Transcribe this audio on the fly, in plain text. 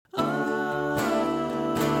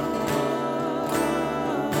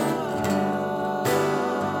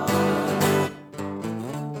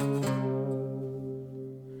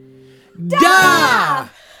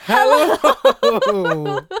Hello.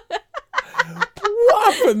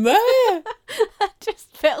 What happened there? I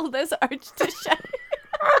just felt this urge to shout.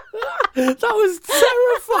 That was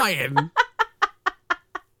terrifying.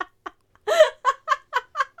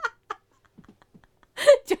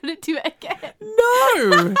 Do you want to do it again?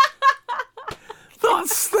 No.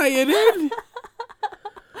 That's staying in.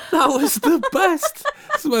 That was the best.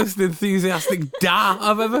 It's the most enthusiastic da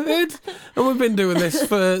I've ever heard. And we've been doing this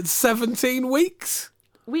for 17 weeks.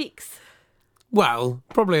 Weeks. Well,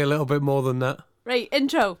 probably a little bit more than that. Right,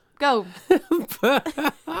 intro. Go.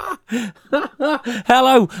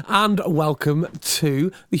 Hello and welcome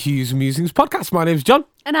to the Hughes Musings podcast. My name's John.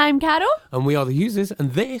 And I'm Carol. And we are the Hugheses.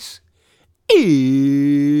 And this is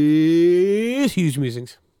Hughes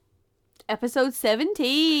Musings. Episode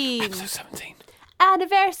 17. Episode 17.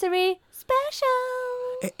 Anniversary special.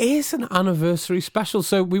 It is an anniversary special,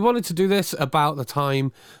 so we wanted to do this about the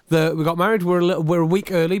time that we got married. We're a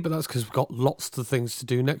week early, but that's because we've got lots of things to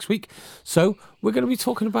do next week. So we're going to be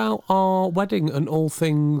talking about our wedding and all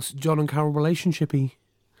things John and Carol relationshipy.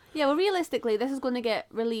 Yeah, well, realistically, this is going to get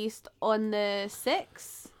released on the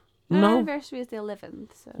 6th. Our No. anniversary is the 11th,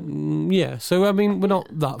 so... Yeah, so I mean, we're not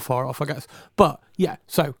that far off, I guess. But yeah,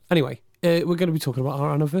 so anyway, we're going to be talking about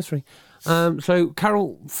our anniversary. So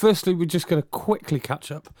Carol, firstly, we're just going to quickly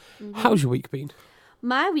catch up. Mm-hmm. How's your week been?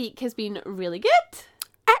 My week has been really good.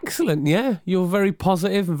 Excellent, yeah. You're very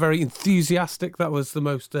positive and very enthusiastic. That was the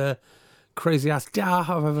most crazy ass da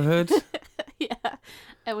I've ever heard. Yeah,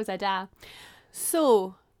 it was a da.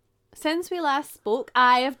 So, since we last spoke,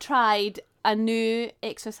 I have tried a new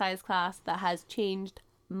exercise class that has changed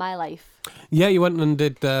my life. Yeah, you went and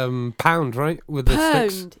did pound, right? With the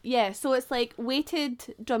sticks. Pound, yeah. So it's like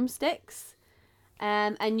weighted drumsticks.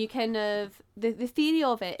 And you kind of... The theory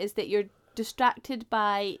of it is that you're distracted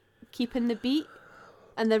by keeping the beat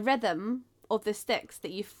and the rhythm of the sticks,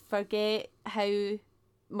 that you forget how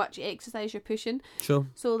much exercise you're pushing. Sure.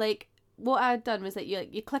 So, like, what I'd done was that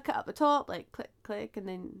you click it at the top, like click, click, and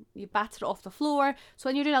then you batter it off the floor. So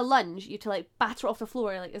when you're doing a lunge, you have to like batter it off the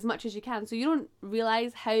floor like as much as you can. So you don't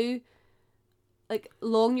realise how like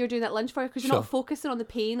long you're doing that lunge for, because you're not focusing on the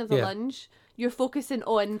pain of the lunge. You're focusing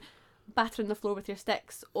on battering the floor with your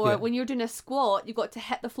sticks. Or when you're doing a squat, you've got to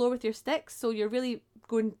hit the floor with your sticks. So you're really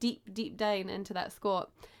going deep, deep down into that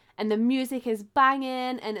squat. And the music is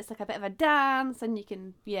banging, and it's like a bit of a dance, and you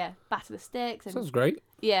can, batter the sticks. And Sounds great.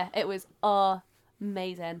 yeah, it was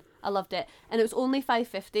amazing. I loved it. And it was only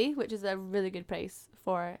 $5.50, which is a really good price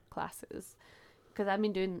for classes, because I've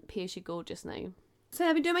been doing pay-as-you-go just now. So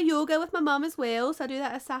I've been doing my yoga with my mum as well, so I do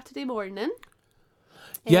that a Saturday morning.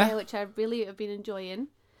 Yeah. Which I really have been enjoying.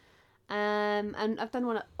 And I've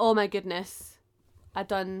done oh my goodness, I've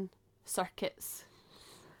done circuits.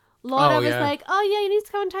 Laura was like, oh yeah, you need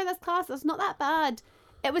to come and try this class. It's not that bad.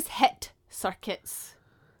 It was HIIT circuits.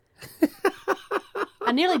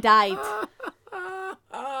 I nearly died.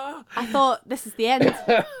 I thought, this is the end.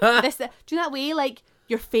 Do you know that way, like,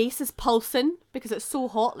 your face is pulsing because it's so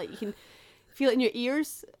hot, like you can feel it in your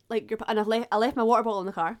ears. Like, and I left my water bottle in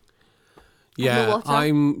the car. Yeah, no water.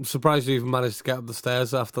 I'm surprised you even managed to get up the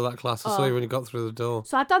stairs after that class. I saw you when you got through the door.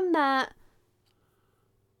 So I'd done that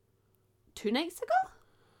 2 nights ago?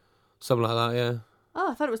 Something like that, yeah. Oh,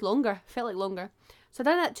 I thought it was longer. Felt like longer. So I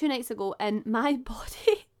done that 2 nights ago, and my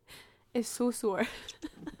body is so sore.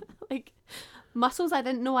 Like, muscles I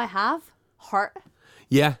didn't know I have hurt.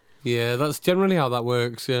 Yeah, that's generally how that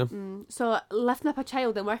works, yeah. So lifting up a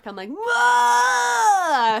child in work, I'm like,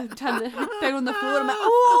 I'm trying to down on the floor. I'm like,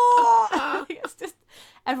 oh! It's just,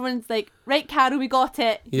 everyone's like, right, Carol, we got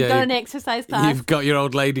it. You've done an exercise class. You've got your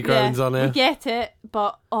old lady groans on here. We get it,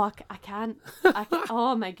 but I can't.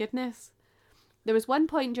 Oh my goodness. There was one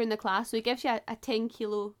point during the class, so he gives you a 10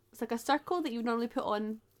 kilo, it's like a circle that you would normally put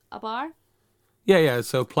on a bar. Yeah,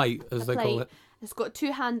 so plate, as they call it. It's got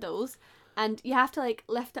 2 handles, and you have to like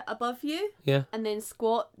lift it above you, and then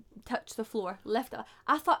squat, touch the floor, lift it.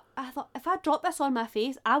 I thought if I drop this on my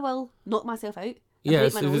face, I will knock myself out. Yeah,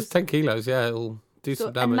 if it's 10 kilos, it'll do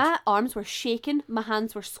some damage. And my arms were shaking, my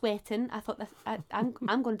hands were sweating. I thought, I'm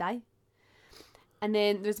going to die. And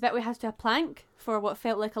then there's a bit where we had to do a plank for what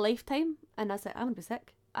felt like a lifetime, and I was like, I'm going to be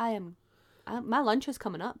sick. My lunch is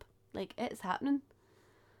coming up. Like, it's happening.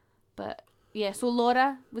 But yeah, so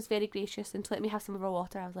Laura was very gracious and to let me have some of her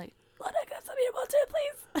water. I was like, Laura, can I have some of your water,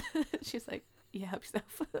 please? She's like, yeah, help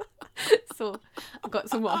yourself. So I got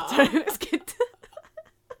some water. It was good.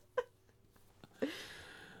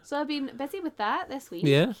 So I've been busy with that this week.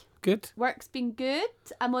 Yeah, good. Work's been good.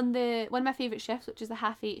 I'm on one of my favourite shifts, which is the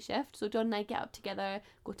 8:30 shift. So John and I get up together,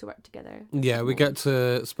 go to work together. Yeah, we get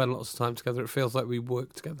to spend lots of time together. It feels like we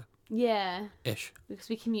work together. Yeah, ish. because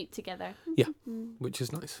we commute together. Yeah, which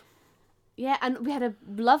is nice. Yeah, and we had a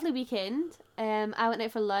lovely weekend. I went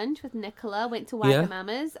out for lunch with Nicola, went to Yeah.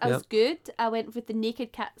 Wagamama's. That was good. I went with the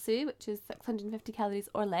naked katsu, which is 650 calories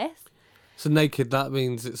or less. So naked, that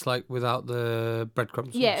means it's like without the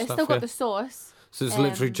breadcrumbs. Yeah, and it's stuff, still got the sauce. So it's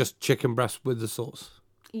literally just chicken breast with the sauce.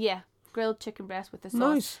 Yeah, grilled chicken breast with the sauce.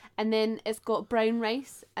 Nice. And then it's got brown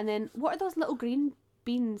rice. And then what are those little green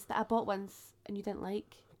beans that I bought once and you didn't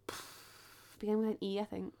like? Began with an E, I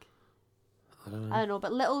think. I don't I don't know,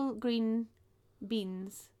 but little green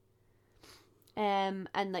beans. And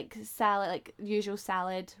like salad, like usual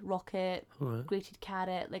salad, rocket, Alright. grated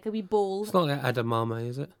carrot, like a wee bowl. It's not like edamame,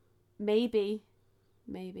 is it? Maybe.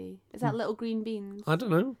 Is that little green beans? I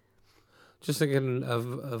don't know. Just thinking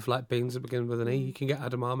of like beans that begin with an E. You can get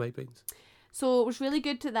edamame beans. So it was really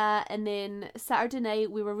good to that. And then Saturday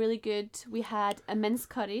night we were really good. We had a mince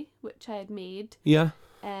curry, which I had made. Yeah.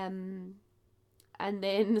 And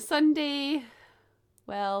then Sunday,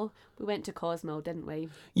 well, we went to Cosmo, didn't we?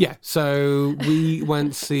 Yeah. So we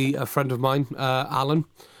went to see a friend of mine, Alan,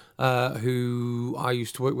 who I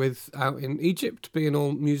used to work with out in Egypt, being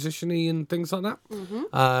all musician-y and things like that.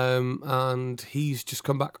 And he's just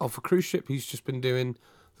come back off a cruise ship. He's just been doing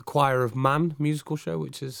the Choir of Man musical show,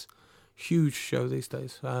 which is a huge show these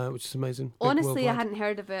days, which is amazing. Big Honestly, I worldwide. hadn't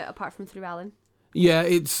heard of it apart from through Alan. Yeah,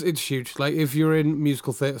 it's huge. Like, if you're in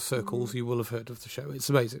musical theatre circles, you will have heard of the show. It's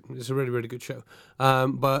amazing. It's a really, really good show.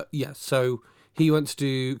 But yeah, so he went to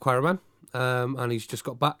do Choir of Man, and he's just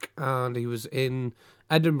got back, and he was in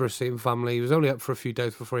Edinburgh seeing family. He was only up for a few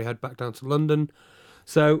days before he head back down to London.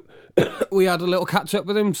 So we had a little catch up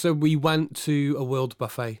with him. So we went to a world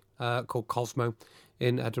buffet called Cosmo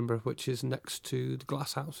in Edinburgh, which is next to the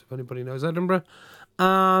Glass House, if anybody knows Edinburgh.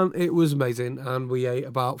 And it was amazing. And we ate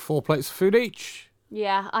about 4 plates of food each.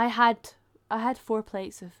 Yeah, I had 4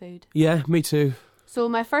 plates of food. Yeah, me too. So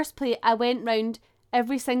my first plate, I went round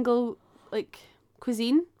every single like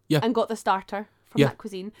cuisine and got the starter from that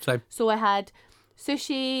cuisine. Same. So I had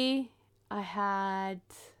sushi. I had,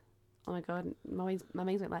 oh my god, my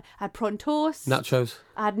mind's went blank. I had prawn toast. Nachos.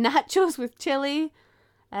 I had nachos with chili.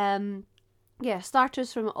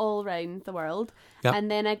 Starters from all around the world. Yep. And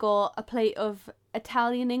then I got a plate of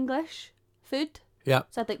Italian English food. Yeah.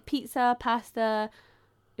 So I had like pizza, pasta,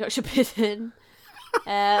 Yorkshire pudding,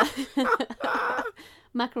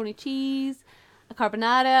 macaroni cheese, a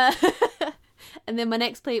carbonara. And then my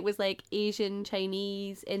next plate was like Asian,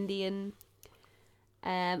 Chinese, Indian.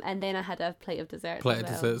 And then I had a plate of desserts.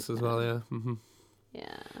 Desserts as well, yeah. Mm-hmm.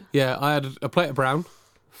 Yeah. Yeah, I had a plate of brown,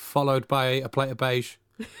 followed by a plate of beige,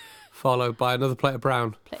 followed by another plate of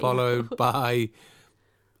brown, followed by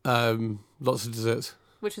lots of desserts.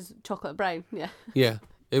 Which was chocolate brown, yeah. Yeah,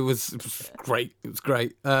 it was great. It was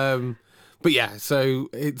great. But yeah, so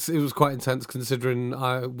it was quite intense considering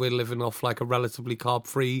we're living off like a relatively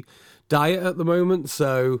carb-free diet at the moment.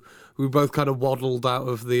 So we both kind of waddled out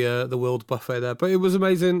of the world buffet there. But it was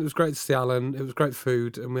amazing. It was great to see Alan. It was great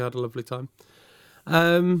food, and we had a lovely time.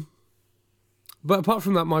 But apart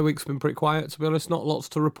from that, my week's been pretty quiet, to be honest. Not lots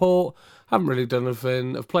to report. Haven't really done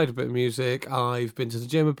anything. I've played a bit of music. I've been to the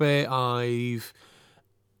gym a bit. I've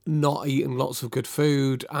not eaten lots of good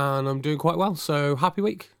food, and I'm doing quite well. So happy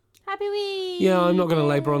week. Happy week! Yeah, I'm not going to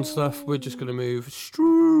labour on stuff. We're just going to move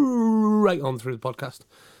straight on through the podcast.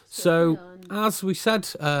 So as we said,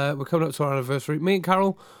 we're coming up to our anniversary. Me and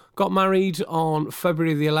Carol got married on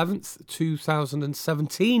February the 11th,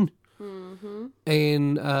 2017.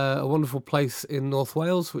 In a wonderful place in North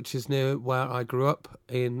Wales, which is near where I grew up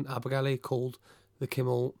in Abergele, called the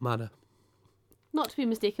Kimmel Manor. Not to be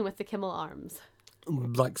mistaken with the Kimmel Arms.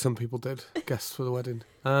 Like some people did, guests for the wedding.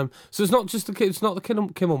 So it's not just it's not the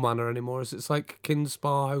Kimmel Manor anymore. It's like Kin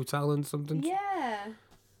Spa Hotel and something. Yeah.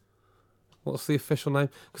 What's the official name?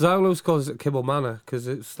 Because I always call it Kimmel Manor because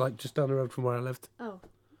it's like just down the road from where I lived. Oh.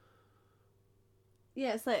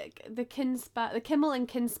 Yeah, it's like the Kimmel and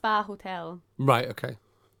Kin Spa Hotel. Right. Okay.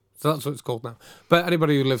 So that's what it's called now. But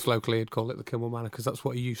anybody who lives locally would call it the Kimmel Manor because that's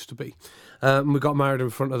what it used to be. We got married in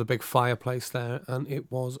front of the big fireplace there, and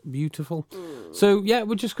it was beautiful. So yeah,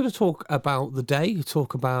 we're just going to talk about the day,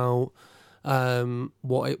 talk about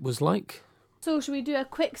what it was like. So should we do a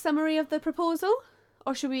quick summary of the proposal,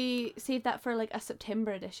 or should we save that for like a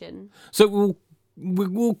September edition? So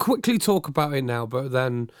we'll quickly talk about it now, but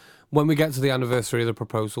then when we get to the anniversary of the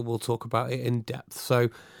proposal, we'll talk about it in depth. So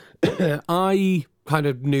I kind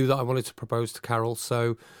of knew that I wanted to propose to Carol.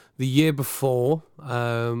 So the year before,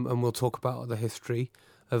 and we'll talk about the history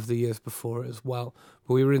of the years before it as well,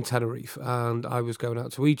 but we were in Tenerife and I was going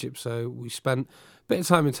out to Egypt. So we spent a bit of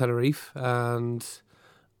time in Tenerife, and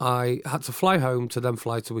I had to fly home to then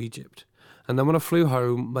fly to Egypt. And then when I flew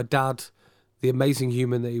home, my dad, the amazing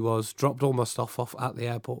human that he was, dropped all my stuff off at the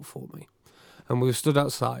airport for me. And we were stood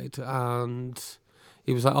outside, and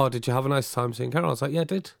he was like, "Oh, did you have a nice time seeing Carol?" I was like, "Yeah, I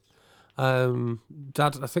did.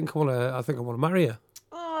 Dad, I think I want to marry her."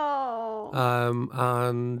 Oh.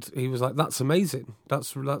 And he was like, "That's amazing.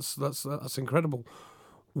 That's incredible.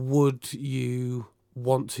 Would you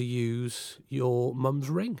want to use your mum's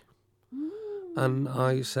ring?" And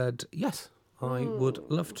I said, "Yes, I would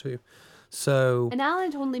love to." So, And Alan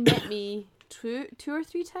had only met me two or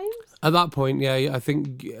three times. at that point, yeah, I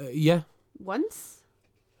think, yeah. Once.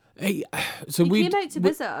 He Came out to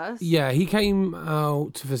visit us. Yeah, he came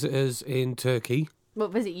out to visit us in Turkey. Well,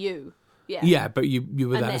 visit you. Yeah. Yeah, but you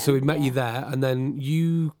were And there, then, so we met yeah. you there, and then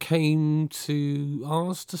you came to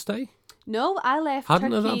ours to stay. No, I left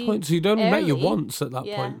Hadn't Turkey at that point, so you'd only met you early. once at that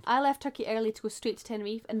Yeah, point. I left Turkey early to go straight to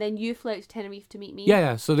Tenerife, and then you flew out to Tenerife to meet me.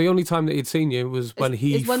 Yeah. So the only time that he'd seen you was when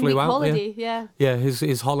he It's 1 flew week out. holiday. Yeah. Yeah,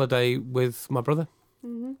 his holiday with my brother,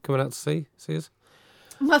 coming out to see us.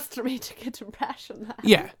 Must have made a good impression.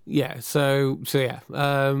 That. Yeah. So yeah.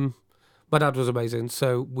 My dad was amazing.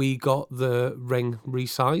 So we got the ring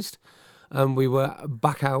resized, and we were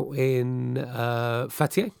back out in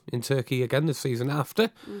Fethiye in Turkey again the season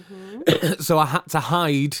after. So I had to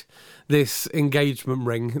hide this engagement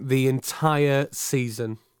ring the entire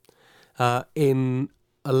season in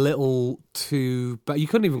a little but you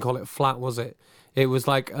couldn't even call it a flat, was it? It was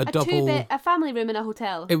like a double. A family room in a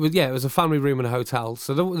hotel. It was a family room in a hotel.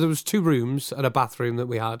 So there was 2 rooms and a bathroom that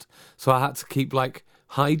we had. So I had to keep like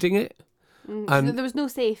hiding it. So And there was no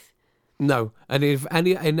safe. no, and if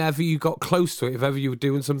ever you got close to it, if ever you were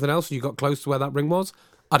doing something else and you got close to where that ring was,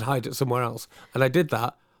 I'd hide it somewhere else. And I did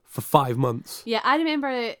that for 5 months. Yeah, I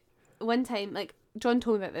remember one time, like, John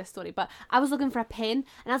told me about this story, but I was looking for a pen,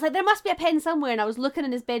 and I was like, there must be a pen somewhere, and I was looking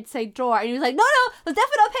in his bedside drawer, and he was like, no, there's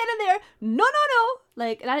definitely not a pen in there, no.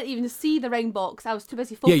 Like, and I didn't even see the ring box, I was too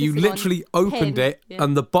busy Yeah, focusing you literally on opened pen. it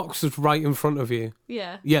and the box was right in front of you.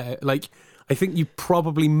 Yeah. Yeah, like, I think you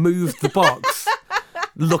probably moved the box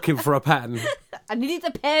looking for a pen. I needed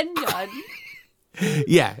a pen, John.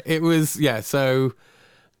 Yeah, it was, so,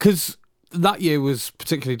 because that year was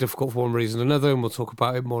particularly difficult for one reason or another, and we'll talk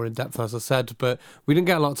about it more in depth, as I said, but we didn't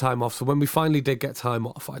get a lot of time off, so when we finally did get time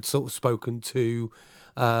off, I'd sort of spoken to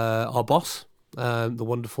our boss, the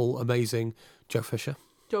wonderful, amazing Joe Fisher.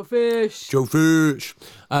 Joe Fish.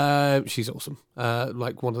 She's awesome.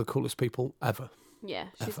 Like, one of the coolest people ever. Yeah,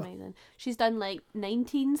 she's Ever. amazing. She's done, like,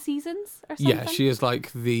 19 seasons or something. Yeah, she is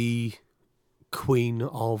like the queen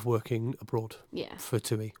of working abroad Yeah, for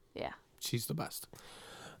TUI. yeah. She's the best.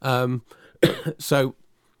 So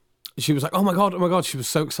she was like, oh my God. She was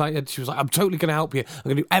so excited. She was like, I'm totally going to help you. I'm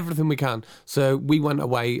going to do everything we can. So we went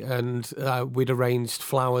away and we'd arranged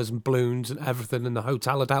flowers and balloons and everything. And the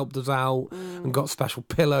hotel had helped us out and got special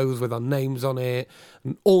pillows with our names on it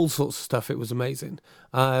and all sorts of stuff. It was amazing.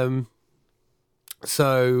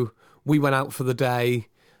 So we went out for the day.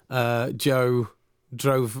 Joe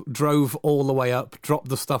drove all the way up, dropped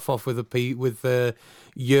the stuff off with the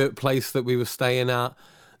yurt place that we were staying at.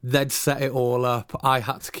 They'd set it all up. I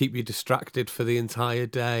had to keep you distracted for the entire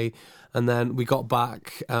day. And then we got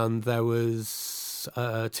back and there was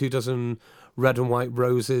 2 dozen red and white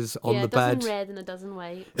roses on the bed. A dozen red and a dozen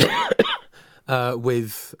white.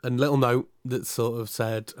 With a little note that sort of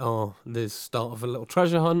said, "Oh, there's start of a little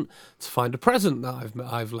treasure hunt to find a present that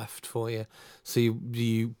I've left for you." So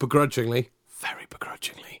you begrudgingly, very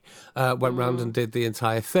begrudgingly, went round and did the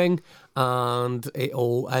entire thing, and it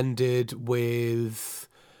all ended with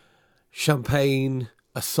champagne,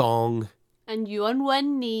 a song, And you on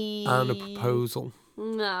one knee. and a proposal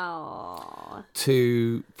No.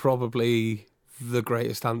 to probably the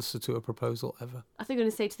greatest answer to a proposal ever. I think I'm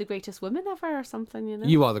going to say to the greatest woman ever or something, you know?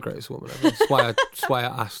 You are the greatest woman ever. That's why I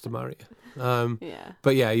asked to marry you. Yeah.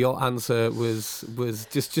 But yeah, your answer was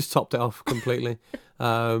just topped it off completely.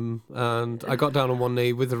 And I got down on one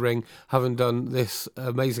knee with the ring, having done this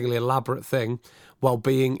amazingly elaborate thing while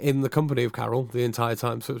being in the company of Carol the entire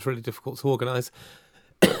time. So it was really difficult to organise.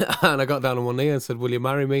 And I got down on one knee and said, "Will you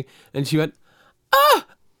marry me?" And she went, "Ah,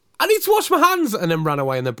 I need to wash my hands," and then ran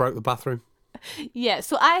away and then broke the bathroom. Yeah,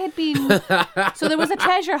 so I had been... so there was a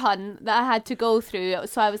treasure hunt that I had to go through.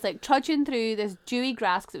 So I was like trudging through this dewy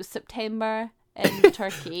grass because it was September in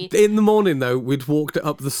Turkey. In the morning, though, we'd walked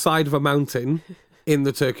up the side of a mountain in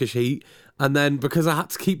the Turkish heat. And then because I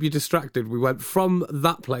had to keep you distracted, we went from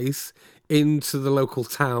that place into the local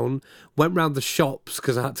town, went round the shops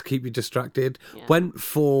because I had to keep you distracted, Yeah. went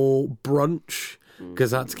for brunch,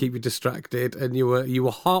 because I had to keep you distracted, and you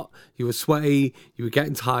were hot, you were sweaty, you were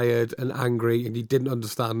getting tired and angry, and you didn't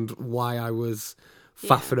understand why I was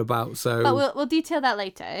faffing about. So, but we'll detail that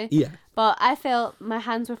later. Yeah. But I felt my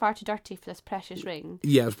hands were far too dirty for this precious ring.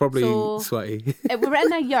 Yeah, it was probably sweaty. We were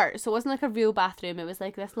in a yurt, so it wasn't like a real bathroom. It was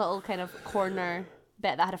like this little kind of corner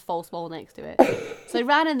bit that had a false wall next to it. So I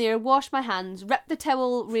ran in there, washed my hands, ripped the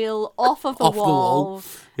towel rail off of the wall.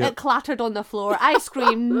 Yep. It clattered on the floor. I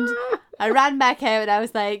screamed. I ran back out and I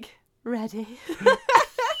was like, ready.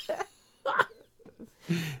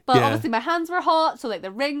 But obviously my hands were hot, so like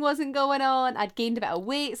the ring wasn't going on. I'd gained a bit of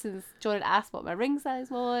weight since John had asked what my ring size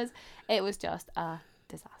was. It was just a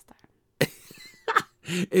disaster.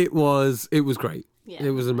 It was great. Yeah. It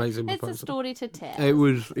was an amazing proposal. It's a story to tell. It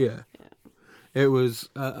was, It was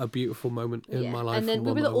a beautiful moment in my life. And then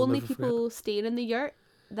we were the only people staying in the yurt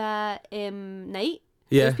that night.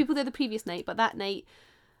 Yeah. There was people there the previous night, but that night,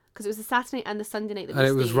 because it was the Saturday night and the Sunday night that we stayed.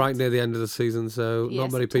 And it was right near the end of the season, so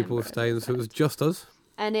not many people were staying, so it was just us.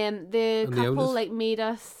 And the couple like made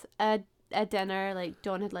us a dinner, like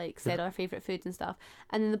John had like said our favourite foods and stuff.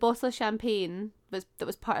 And then the bottle of champagne that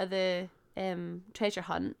was part of the treasure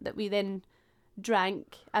hunt that we then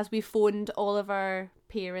drank as we phoned all of our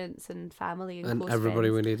parents and family and close everybody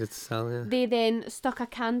friends. we needed to sell. Yeah, they then stuck a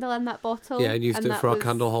candle in that bottle. Yeah, and used it for our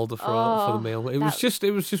candle holder for the meal. It was just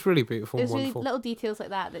really beautiful. It was and wonderful. Really little details like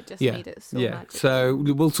that just made it so magical. So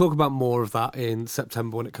we'll talk about more of that in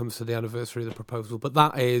September when it comes to the anniversary of the proposal. But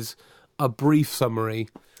that is a brief summary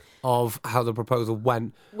of how the proposal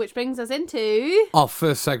went. Which brings us into our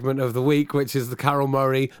first segment of the week, which is the Carol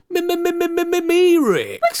Murray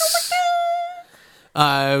Myricks.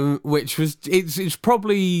 Which was it's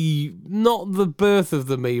probably not the birth of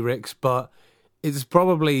the Myricks, but it's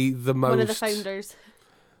probably the most one of the founders,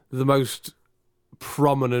 the most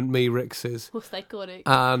prominent Myrickses. Most iconic,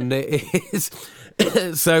 and it is.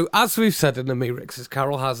 So as we've said in the Myrickses,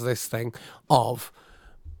 Carol has this thing of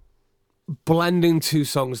blending two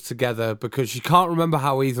songs together because she can't remember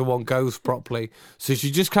how either one goes properly, so she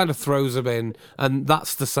just kind of throws them in, and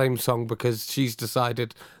that's the same song because she's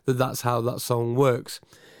decided that that's how that song works.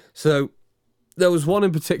 So there was one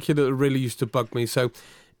in particular that really used to bug me. So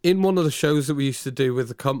in one of the shows that we used to do with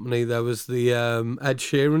the company, there was the Ed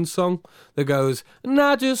Sheeran song that goes, and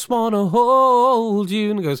I just want to hold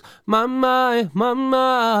you, and it goes, my,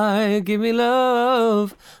 give me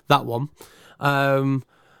love. That one.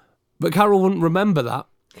 But Carol wouldn't remember that.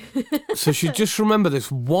 So she'd just remember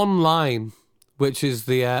this one line, which is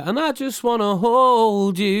the, and I just want to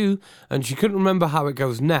hold you. And she couldn't remember how it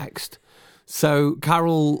goes next. So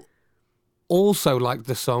Carol also liked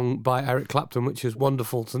the song by Eric Clapton, which is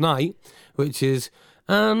Wonderful Tonight, which is,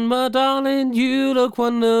 and my darling, you look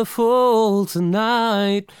wonderful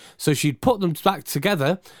tonight. So she'd put them back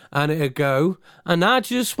together and it'd go, and I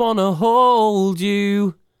just want to hold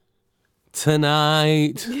you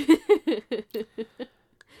tonight.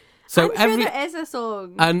 So I'm sure there is a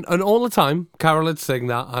song. And all the time, Carol would sing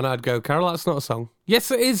that, and I'd go, Carol, that's not a song.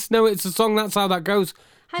 Yes, it is. No, it's a song. That's how that goes.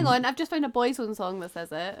 Hang on, I've just found a Boyzone song that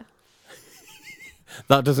says it.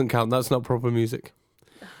 That doesn't count. That's not proper music.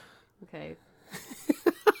 Okay.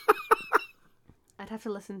 I'd have to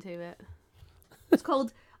listen to it. It's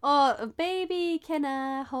called, Baby, Can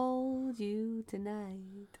I Hold You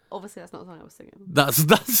Tonight? Obviously, that's not the song I was singing. That's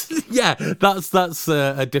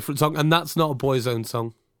a different song, and that's not a Boyzone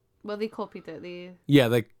song. Well, they copied it. They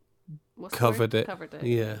covered it. Covered it.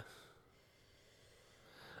 Yeah.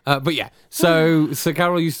 But yeah, so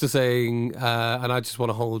Carol used to sing, and I just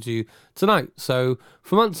want to hold you tonight. So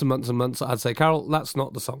for months and months and months, I'd say, Carol, that's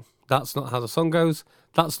not the song. That's not how the song goes.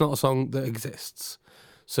 That's not a song that exists.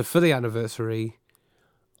 So for the anniversary,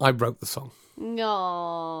 I wrote the song.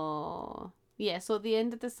 No. Yeah, so at the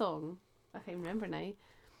end of the song, I can't remember now,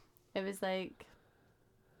 it was like...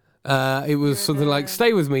 it was something like,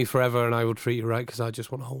 stay with me forever and I will treat you right because I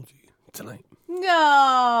just want to hold you tonight.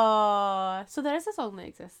 No. So there is a song that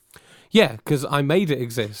exists. Yeah, because I made it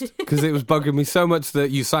exist. Because it was bugging me so much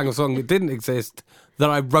that you sang a song that didn't exist that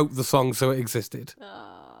I wrote the song so it existed.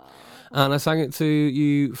 And I sang it to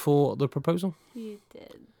you for the proposal. You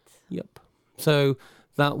did. Yep. So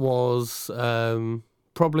that was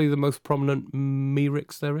probably the most prominent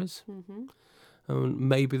Myricks there is. Mm-hmm.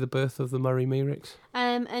 Maybe the birth of the Murray Myricks.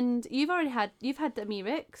 And you've had the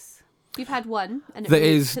Myricks. You've had one, and that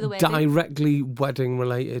is to the wedding. Directly wedding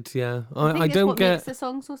related. Yeah, I don't what makes the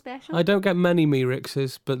song so special. I don't get many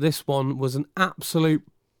Myrickses, but this one was an absolute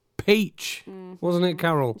peach, wasn't it,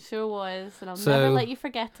 Carol? Sure was, and I'll never let you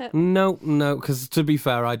forget it. No, because to be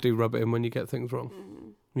fair, I do rub it in when you get things wrong.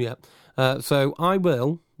 Yeah. So I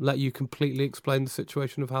will let you completely explain the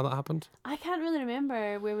situation of how that happened. I can't really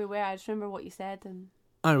remember where we were. I just remember what you said. And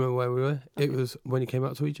I remember where we were. Okay. It was when you came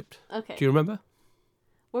out to Egypt. okay, Do you remember?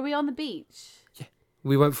 were we on the beach?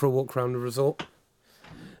 We went for a walk around the resort.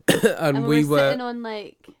 And we were sitting on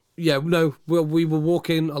like. Yeah, no, we were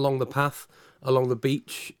walking along the path, along the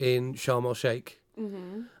beach in Sharm el Sheikh.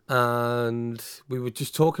 Mm-hmm. And we were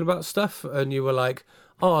just talking about stuff, and you were like,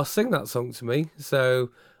 "Oh, sing that song to me." So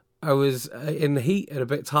I was in the heat and a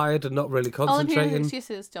bit tired and not really All I'm hearing concentrating. is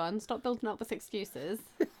excuses, John. Stop building up with excuses.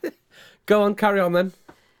 Go on, carry on then.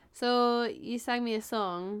 So you sang me a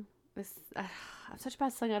song. I'm such a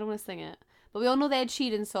bad singer. I don't want to sing it. But we all know the Ed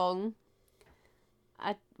Sheeran song.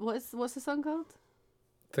 What's the song called?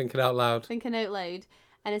 Thinking out loud. Thinking Out Loud.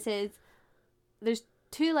 And it says, there's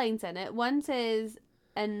 2 lines in it. One says,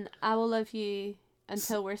 and I will love you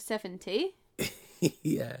until we're 70.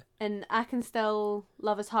 Yeah. And I can still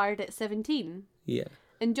love as hard at 17. Yeah.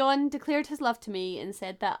 And John declared his love to me and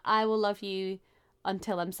said that I will love you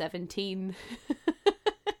until I'm 17.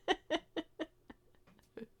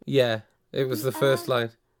 Yeah. It was the first line.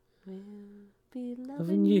 We'll be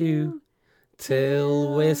Loving you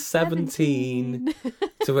till we're 17.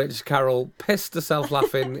 To which Carol pissed herself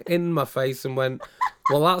laughing in my face and went,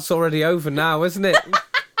 "Well, that's already over now, isn't it?"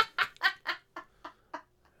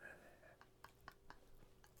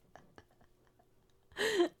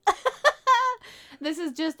 This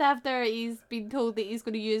is just after he's been told that he's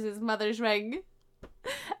going to use his mother's ring.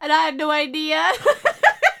 And I had no idea.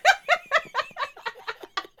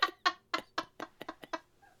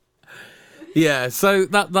 Yeah, so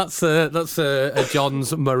that's a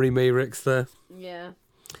John's Murray Meerix there. Yeah.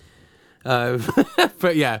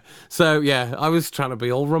 But yeah, so yeah, I was trying to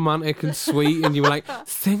be all romantic and sweet, and you were like,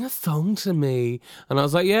 "Sing a song to me," and I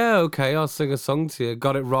was like, "Yeah, okay, I'll sing a song to you."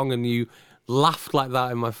 Got it wrong, and you laughed like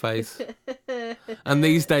that in my face. And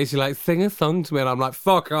these days, you're like, "Sing a song to me," and I'm like,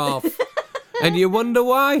 "Fuck off," and you wonder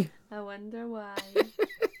why. I wonder why.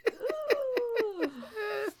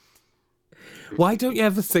 Why don't you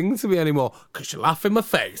ever sing to me anymore? Because you laugh in my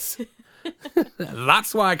face.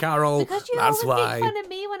 That's why, Carol. Because you That's always why. make fun of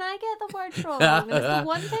me when I get the words wrong. And it's the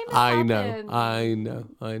one time it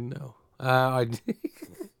I know.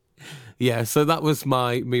 Yeah, so that was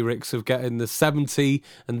my Meerix of getting the 70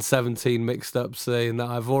 and 17 mixed up, saying that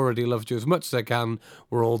I've already loved you as much as I can.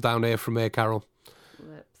 We're all down here from here, Carol.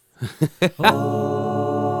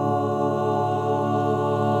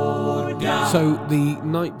 So the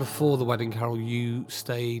night before the wedding, Carol, you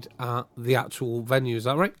stayed at the actual venue, is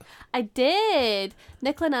that right? I did.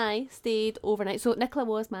 Nicola and I stayed overnight. So Nicola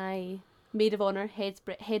was my maid of honour, head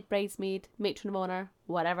bridesmaid, matron of honour,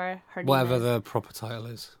 whatever her name Whatever is. the proper title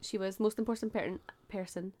is. She was most important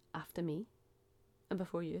person after me and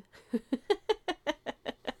before you.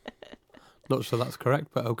 Not sure that's correct,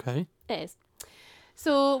 but okay. It is.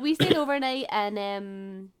 So we stayed overnight,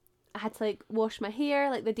 and I had to like wash my hair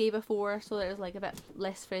like the day before, so that it was like a bit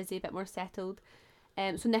less frizzy, a bit more settled.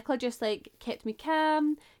 So Nicola just like kept me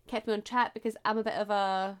calm, kept me on track, because I'm a bit of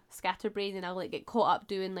a scatterbrain and I'll like get caught up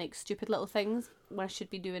doing like stupid little things when I should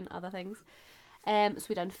be doing other things. So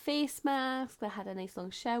we done face masks, I had a nice long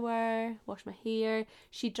shower, washed my hair,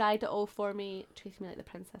 she dried it all for me, treated me like the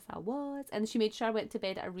princess I was, and she made sure I went to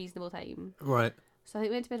bed at a reasonable time. Right. So I think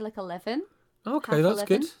we went to bed at like 11. Okay, half that's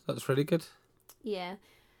 11. good. That's really good. Yeah.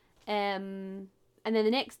 And then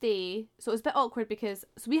the next day, so it was a bit awkward because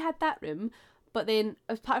we had that room, but then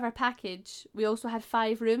as part of our package, we also had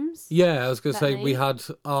 5 rooms. Yeah, I was going to that say we night.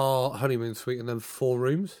 had our honeymoon suite and then 4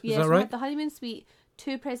 rooms. Yeah, Is that so we right? had the honeymoon suite,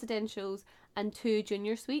 2 presidentials, and 2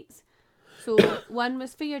 junior suites. So one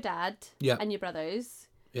was for your dad Yeah. and your brothers.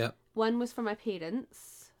 Yeah. One was for my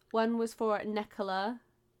parents. One was for Nicola,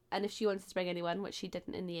 and if she wanted to bring anyone, which she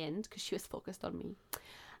didn't in the end because she was focused on me.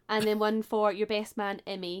 And then one for your best man,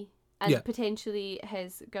 Emmy, and Yeah. potentially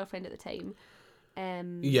his girlfriend at the time.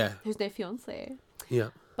 Yeah. Who's now fiance. Yeah.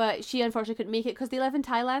 But she unfortunately couldn't make it because they live in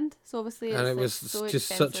Thailand, so obviously And it's it like, was so just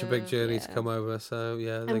such a big expensive, journey yeah. to come over. So,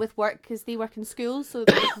 yeah. And with work, because they work in schools, so it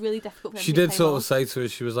was really difficult for them She to did take sort time of off. say to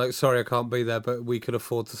us, she was like, "Sorry, I can't be there, but we could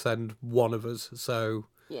afford to send one of us. So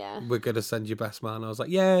Yeah. we're going to send your best man." I was like,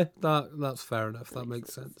 "Yeah, that's fair enough. That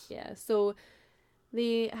makes sense." Yeah, so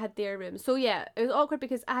they had their room. So yeah, it was awkward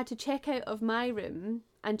because I had to check out of my room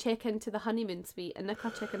and check into the honeymoon suite, and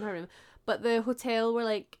Nicola check in her room. But the hotel were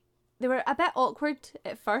like, they were a bit awkward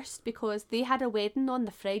at first because they had a wedding on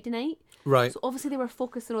the Friday night. Right. So obviously they were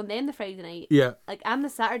focusing on them the Friday night. Yeah. Like, I'm the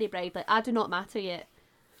Saturday bride. Like, I do not matter yet.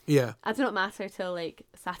 Yeah. I do not matter till like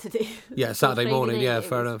Saturday. Yeah, So Saturday Friday morning. night, Yeah, it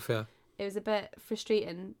fair was- enough. Yeah. It was a bit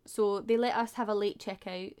frustrating. So they let us have a late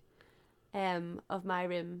checkout of my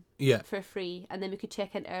room Yeah. for free, and then we could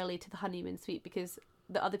check in early to the honeymoon suite because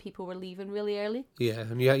the other people were leaving really early. Yeah,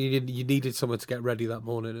 and you needed someone to get ready that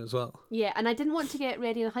morning as well. Yeah, and I didn't want to get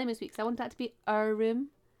ready in a honeymoon suite because I wanted that to be our room.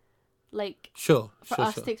 Like, Sure, for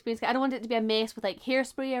us to experience. I don't want it to be a mess with like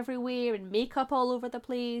hairspray everywhere and makeup all over the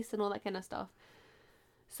place and all that kind of stuff.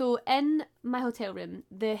 So in my hotel room,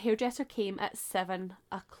 the hairdresser came at 7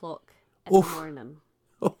 o'clock in the morning.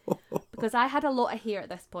 Because I had a lot of hair at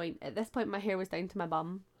this point. At this point, my hair was down to my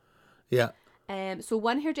bum. Yeah. So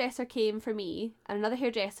one hairdresser came for me, and another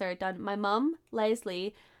hairdresser done my mum,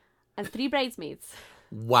 Leslie, and 3 bridesmaids.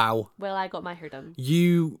 Wow. While I got my hair done.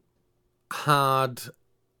 You had...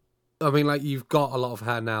 I mean, like, you've got a lot of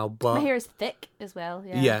hair now, but... My hair is thick as well,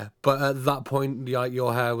 yeah. Yeah, but at that point, like,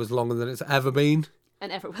 your hair was longer than it's ever been.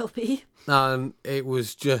 And ever will be. And it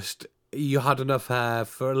was just... You had enough hair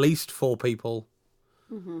for at least 4 people.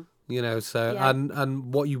 Mm-hmm. You know, so... Yeah.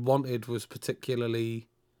 And what you wanted was particularly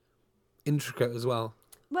intricate as well.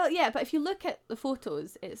 Well, yeah, but if you look at the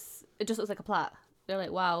photos, it just looks like a plait. They're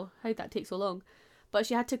like, wow, how'd that take so long? But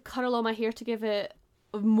she had to curl all my hair to give it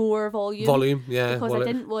more volume. Yeah. Because I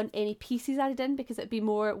didn't want any pieces added in because it'd be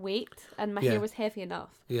more weight and my hair was heavy enough.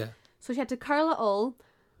 Yeah. So she had to curl it all,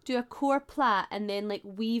 do a core plait, and then like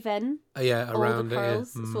weave in around all the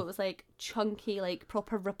curls. it. Yeah. So it was like chunky, like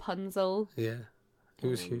proper Rapunzel. Yeah. It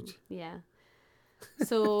was huge. Yeah.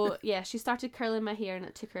 So yeah, she started curling my hair and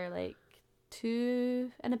it took her like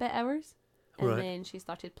 2 and a bit hours. And then she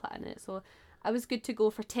started plaiting it. So I was good to go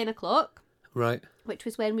for 10 o'clock. Right. Which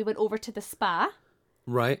was when we went over to the spa.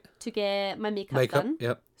 Right. To get my makeup done.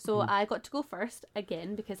 Yep. So I got to go first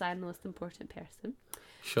again because I'm the most important person.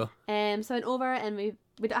 Sure. So I went over and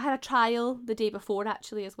I had a trial the day before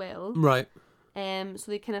actually as well. Right. So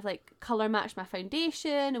they kind of like colour matched my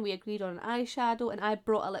foundation and we agreed on an eyeshadow and I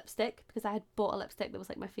brought a lipstick because I had bought a lipstick that was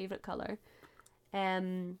like my favourite colour.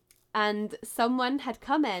 And someone had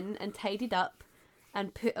come in and tidied up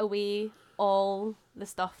and put away all the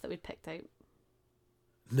stuff that we'd picked out.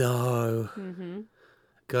 No. Mm-hmm.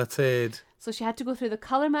 Gutted. So she had to go through the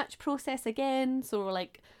colour match process again. So we're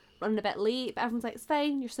like running a bit late, but everyone's like, it's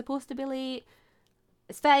fine, you're supposed to be late.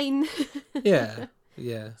 It's fine. Yeah.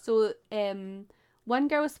 Yeah. So one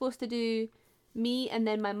girl was supposed to do me and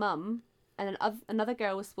then my mum, and then another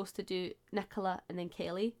girl was supposed to do Nicola and then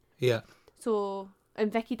Kelly. Yeah. So,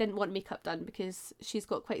 and Vicky didn't want makeup done because she's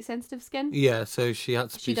got quite sensitive skin. Yeah, so she had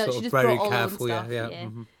to be sort of very careful. Yeah.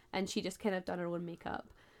 Mm-hmm. And she just kind of done her own makeup.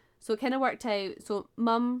 So it kind of worked out. So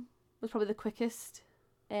mum was probably the quickest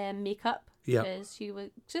makeup. Yeah. Because she was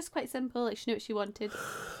just quite simple. Like she knew what she wanted.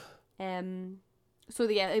 So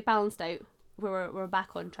yeah, it balanced out. We're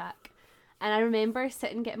back on track. And I remember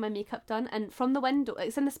sitting getting my makeup done, and from the window,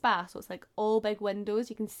 it's in the spa, so it's like all big windows.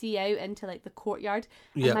 You can see out into like the courtyard.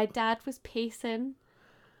 And my dad was pacing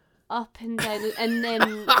up and down, and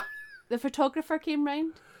then the photographer came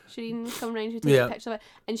round. Shireen was coming round to take a picture of it,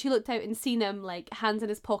 and she looked out and seen him like hands in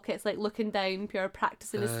his pockets, like looking down, pure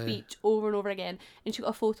practicing his speech over and over again. And she got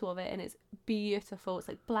a photo of it, and it's beautiful. It's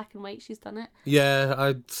like black and white. She's done it. Yeah,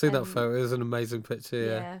 I'd see that photo. It was an amazing picture.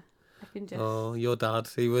 Yeah. I can just... Oh, your dad.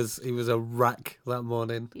 He was a wreck that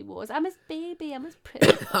morning. He was. I'm his baby. I'm his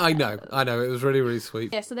pretty. I know. It was really, really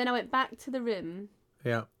sweet. Yeah, so then I went back to the room.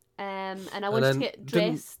 Yeah. And I wanted to get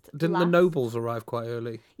dressed. Didn't the Nobles arrive quite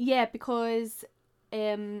early? Yeah, because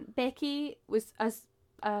Becky was as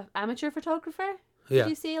an amateur photographer. Yeah. Would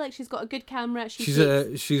you say? Like she's got a good camera. She's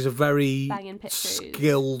a very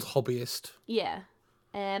skilled hobbyist. Yeah.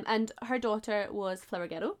 And her daughter was Flower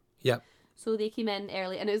Girl. Yeah. So they came in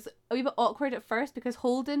early, and it was a wee bit awkward at first because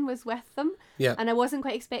Holden was with them. Yeah. And I wasn't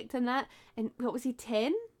quite expecting that. And what was he,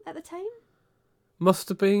 10 at the time? Must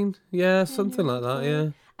have been. Yeah, something like that, yeah.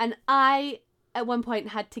 And I, at one point,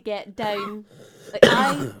 had to get down. Like,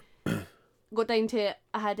 I got down to,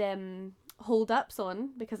 I had hold-ups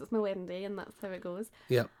on because it's my wedding day and that's how it goes.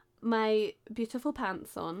 Yeah. My beautiful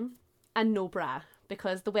pants on and no bra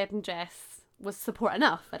because the wedding dress was support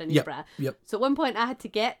enough. I didn't need a bra. Yep. So at one point I had to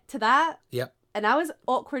get to that. Yep. And I was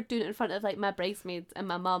awkward doing it in front of like my bridesmaids and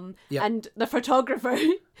my mum and the photographer,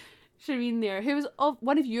 Shireen there, who was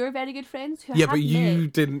one of your very good friends. Who but you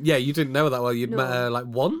didn't. Yeah, you didn't know that well. You'd met her like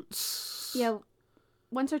once. Yeah.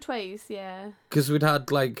 Once or twice, yeah. Because we'd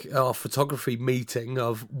had like our photography meeting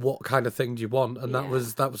of what kind of thing do you want, and that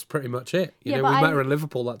was pretty much it. You know, we met her in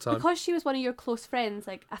Liverpool that time. Because she was one of your close friends,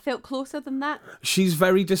 like I felt closer than that. She's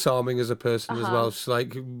very disarming as a person as well. She's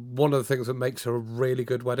like one of the things that makes her a really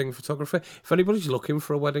good wedding photographer. If anybody's looking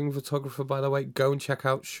for a wedding photographer, by the way, go and check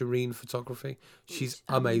out Shireen Photography. She's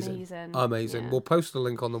amazing. Yeah. We'll post a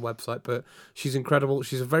link on the website, but she's incredible.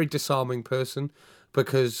 She's a very disarming person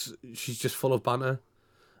because she's just full of banter.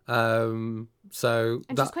 So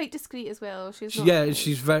And that, she's quite discreet as well. She's not, yeah, like-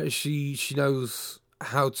 she's very she knows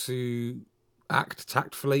how to act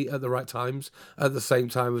tactfully at the right times. At the same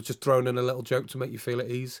time, as just throwing in a little joke to make you feel at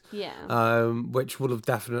ease, yeah. which would have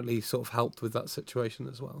definitely sort of helped with that situation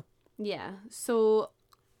as well. Yeah. So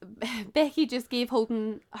Becky just gave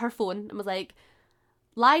Holden her phone and was like,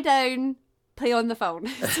 lie down, play on the phone.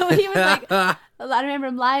 So he was like, I remember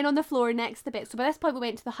him lying on the floor next to the bed. So by this point we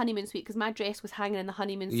went to the honeymoon suite because my dress was hanging in the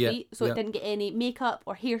honeymoon Yeah, suite. So yeah. it didn't get any makeup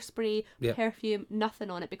or hairspray, Yeah. perfume, nothing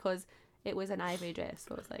on it because it was an ivory dress.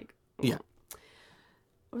 So it was like, Yeah.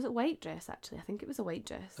 Or was it white dress actually? I think it was a white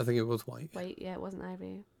dress. I think it was white. White, yeah, it wasn't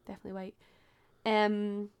ivory. Definitely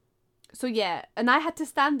white. So yeah, and I had to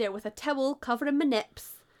stand there with a towel covering my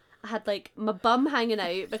nips. I had like my bum hanging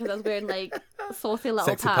out because I was wearing like saucy little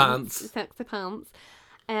Sexy pants. pants. Sexy pants.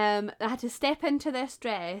 I had to step into this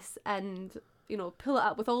dress and, you know, pull it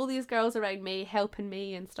up with all these girls around me, helping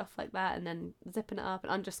me and stuff like that, and then zipping it up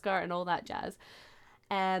and underskirt and all that jazz.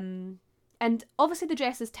 And obviously the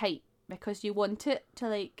dress is tight because you want it to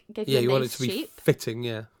like give you Yeah, a you nice want it to be shape. fitting.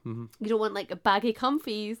 Yeah. Mm-hmm. You don't want like a baggy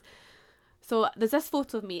comfies. So there's this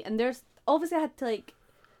photo of me, and there's obviously I had to like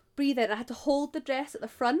breathe in. I had to hold the dress at the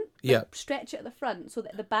front, like, Yeah. stretch it at the front so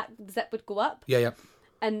that the back zip would go up. Yeah, yeah.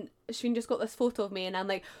 And Shane just got this photo of me, and I'm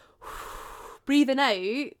like breathing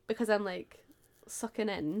out because I'm like sucking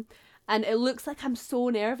in, and it looks like I'm so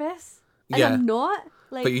nervous, and Yeah. I'm not.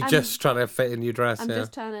 Like, But you're just trying to fit in your dress. I'm yeah.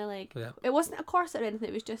 just trying to like. Yeah. It wasn't a corset or anything.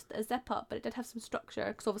 It was just a zip up, but it did have some structure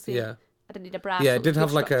because obviously Yeah. I didn't need a bra. Yeah, so it did no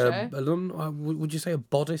have like structure. would you say a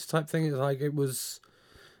bodice type thing? It's like it was,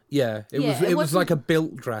 yeah, it Yeah, was. it It was like wasn't- a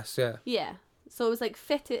built dress. Yeah, Yeah. So it was like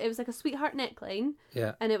fitted. It was like a sweetheart neckline,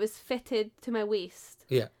 yeah, and it was fitted to my waist,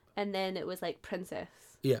 yeah, and then it was like princess.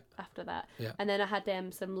 yeah. After that, Yeah. and then I had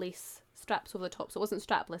some lace straps over the top, so it wasn't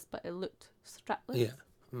strapless, but it looked strapless. Yeah.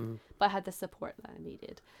 Mm. But I had the support that I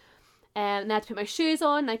needed. And I had to put my shoes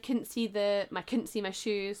on. I couldn't see my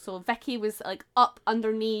shoes, so Vicky was like up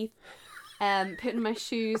underneath, putting my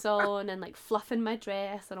shoes on and like fluffing my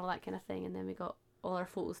dress and all that kind of thing. And then we got all our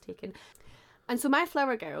photos taken. And so my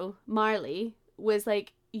flower girl, Marley, was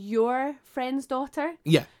like your friend's daughter.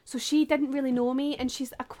 Yeah. So she didn't really know me, and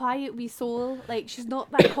she's a quiet wee soul. Like, she's not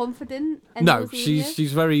that confident in No, those areas.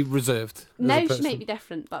 she's very reserved. as a Now she person. might be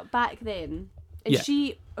different, but back then, and Yeah.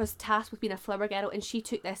 she was tasked with being a flower girl, and she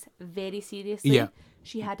took this very seriously. Yeah.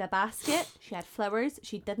 She had a basket, she had flowers,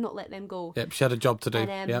 she did not let them go. Yep, she had a job to do.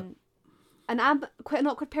 And Yep. and I'm quite an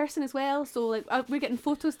awkward person as well, so like we're getting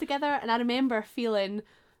photos together, and I remember feeling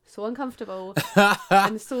so uncomfortable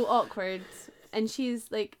and so awkward. And she's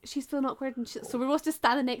feeling awkward, and so we're both just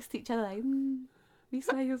standing next to each other, like, we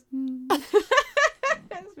smiles.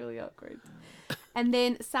 It's really awkward. And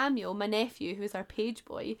then Samuel, my nephew, who was our page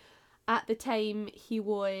boy, at the time he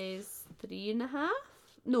was 3.5.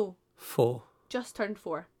 No, 4. just turned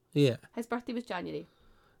 4. Yeah. His birthday was January.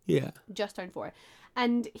 Yeah. Just turned 4,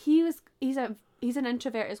 and he's an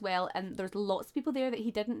introvert as well. And there's lots of people there that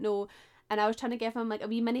he didn't know. And I was trying to give him like a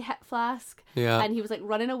wee mini hip flask, Yeah. and he was like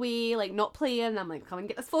running away, like not playing. And I'm like, come and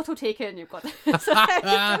get this photo taken. You've got this. So it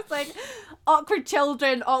was just like awkward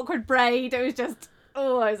children, awkward bride. It was just it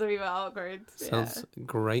was a wee bit awkward. Sounds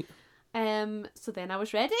great. Yeah. So then I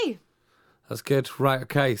was ready. That's good. Right,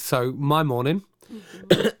 okay. So my morning.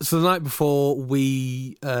 So the night before,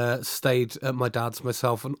 we stayed at my dad's,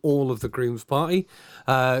 myself, and all of the groom's party.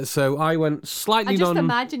 So I went slightly I just non...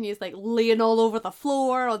 imagine you like laying all over the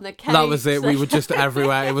floor on the couch. That was it. We were just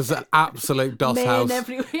everywhere. It was an absolute DOS Men house.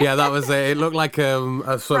 everywhere. Yeah, that was it. It looked like some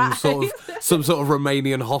sort of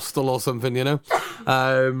Romanian hostel or something, you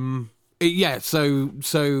know. Yeah, so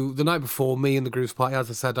the night before, me and the groom's party,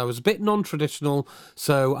 as I said, I was a bit non-traditional.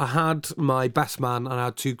 So I had my best man and I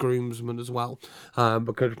had 2 groomsmen as well.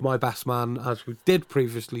 Because my best man, as we did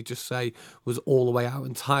previously just say, was all the way out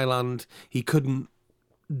in Thailand. He couldn't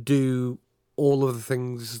do all of the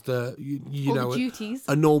things that, you All the know, duties.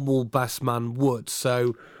 a normal best man would.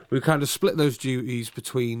 So we kind of split those duties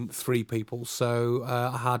between 3 people. So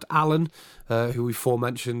I had Alan, who we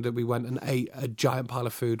forementioned that we went and ate a giant pile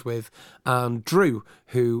of food with, and Drew,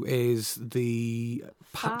 who is the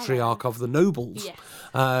patriarch of the nobles. Yes.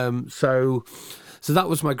 So that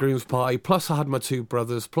was my groom's party. Plus I had my 2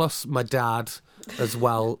 brothers, plus my dad as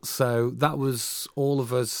well. So that was all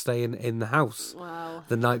of us staying in the house Wow.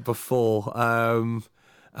 the night before.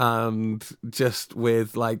 And just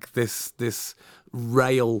with like this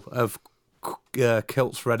rail of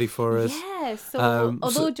kilts ready for us. Yeah. So so-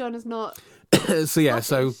 although John is not So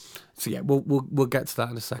yeah, we'll get to that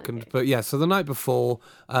in a second. Okay. But yeah, so the night before,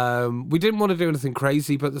 we didn't want to do anything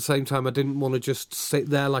crazy, but at the same time, I didn't want to just sit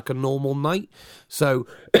there like a normal night. So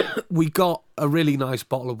we got a really nice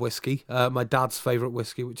bottle of whiskey, my dad's favourite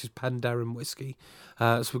whiskey, which is Penderyn whiskey.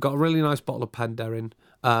 So we got a really nice bottle of Penderyn,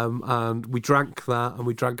 and we drank that, and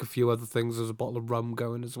we drank a few other things. There's a bottle of rum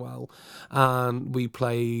going as well, and we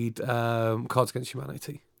played Cards Against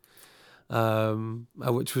Humanity.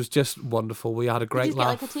 Which was just wonderful. We had a great Did you get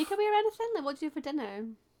laugh. like a takeaway or anything? Like, what did you do for dinner?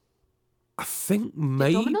 I think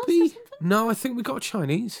Domino's or maybe. something? No, I think we got a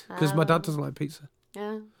Chinese because my dad doesn't like pizza.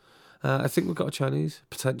 Yeah. I think we got a Chinese,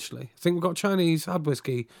 potentially. I think we got Chinese, had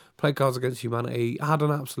whiskey, played Cards Against Humanity, had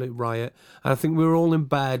an absolute riot. And I think we were all in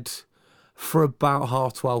bed for about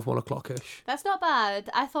 12:30, 1 o'clock-ish. That's not bad.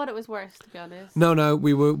 I thought it was worse, to be honest. No,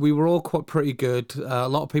 we were all quite pretty good. A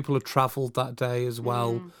lot of people had travelled that day as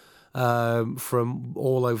well. From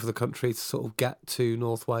all over the country to sort of get to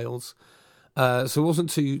North Wales, so it wasn't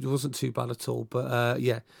too bad at all. But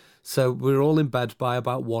yeah, so we were all in bed by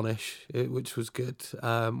about 1-ish, which was good. We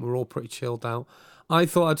were all pretty chilled out. I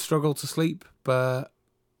thought I'd struggle to sleep, but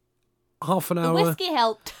half an hour. The whiskey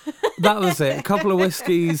helped. That was it. A couple of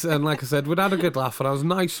whiskeys, and like I said, we'd had a good laugh, and I was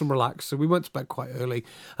nice and relaxed. So we went to bed quite early.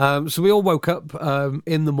 So we all woke up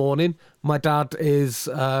in the morning. My dad is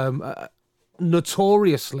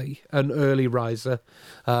notoriously an early riser.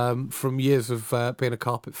 From years of being a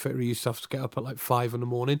carpet fitter, he used to have to get up at like 5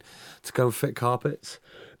 a.m. to go and fit carpets.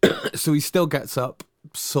 So he still gets up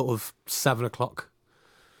sort of 7 o'clock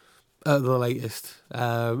at the latest.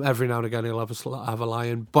 Every now and again he'll have a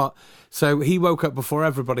lie-in. But so he woke up before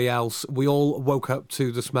everybody else. We all woke up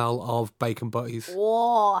to the smell of bacon butties.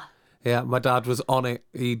 Whoa. Yeah, my dad was on it.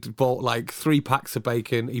 He'd bought like 3 packs of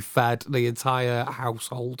bacon. He fed the entire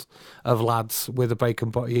household of lads with a bacon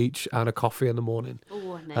butty each and a coffee in the morning.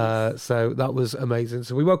 Oh, nice. So that was amazing.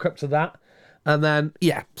 So we woke up to that. And then,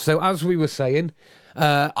 yeah, so as we were saying,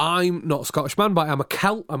 I'm not a Scottish man, but I'm a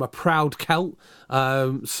Celt. I'm a proud Celt.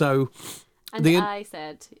 And I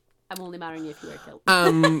said, I'm only marrying you if you wear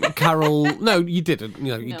kilt. Carol, no, you didn't.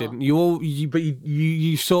 You No. didn't. But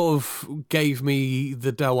you sort of gave me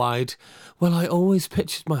the doe-eyed. Well, I always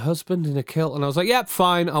pictured my husband in a kilt, and I was like, "Yep,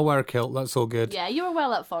 fine, I'll wear a kilt. That's all good." Yeah, you were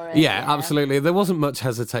well up for it. Yeah, absolutely. There wasn't much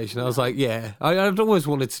hesitation. I was like, "Yeah, I'd always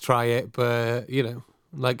wanted to try it, but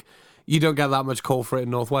like." You don't get that much call for it in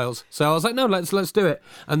North Wales. So I was like, no, let's do it.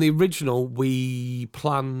 And the original, we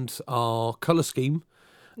planned our colour scheme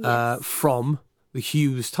from the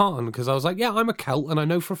Hughes tartan, because I was like, yeah, I'm a Celt and I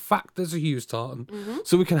know for a fact there's a Hughes tartan.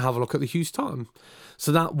 So we can have a look at the Hughes tartan.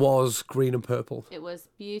 So that was green and purple. It was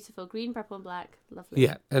beautiful. Green, purple and black. Lovely.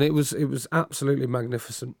 Yeah, and it was absolutely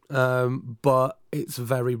magnificent. But it's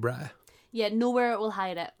very rare. Yeah, nowhere will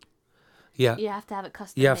hide it. Yeah. You have to have it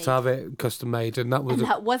custom You have made. to have it custom made, and that was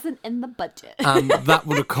That wasn't in the budget. and that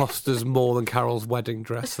would have cost us more than Carol's wedding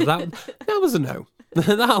dress. So that was a no.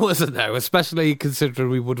 That was a no, especially considering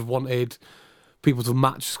we would have wanted people to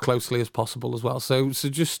match as closely as possible as well. So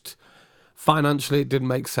just financially, it didn't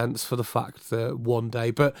make sense for the fact that one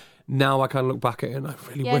day. But now I kind of look back at it and I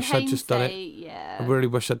really wish I'd just done it. Yeah. I really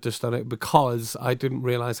wish I'd just done it because I didn't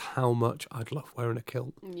realise how much I'd love wearing a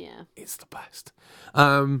kilt. Yeah. It's the best.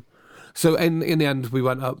 So in the end, we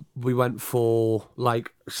went for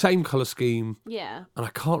like same colour scheme. Yeah. And I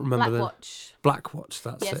can't remember Black Watch. Black Watch,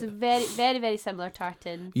 that's Yeah, it's it. a very, very, very similar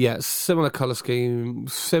tartan. Yeah, similar colour scheme,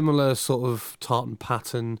 similar sort of tartan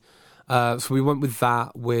pattern. So we went with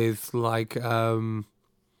that with like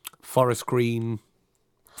forest green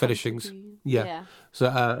finishings. Green. Yeah. So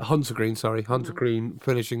Hunter Green Green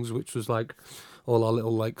finishings, which was like all our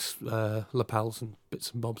little like lapels and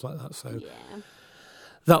bits and bobs like that. So Yeah.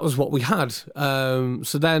 that was what we had.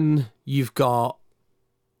 So then you've got.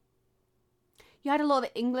 You had a lot of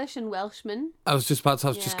English and Welshmen. I was just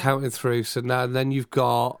just Yeah. counting through. So now then you've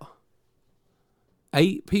got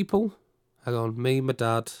 8 people. Hang on, me, my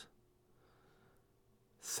dad,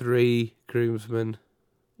 3 groomsmen,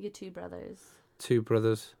 Your 2 brothers. 2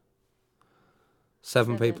 brothers,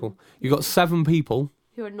 7 7. people. You've got 7 people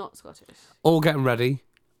Who are not Scottish. all getting ready.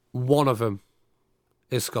 One of them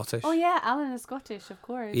is Scottish. Oh yeah, Alan is Scottish, of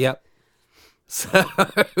course. Yep. So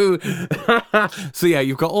yeah,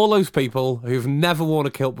 you've got all those people who've never worn a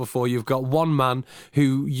kilt before. You've got one man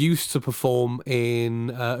who used to perform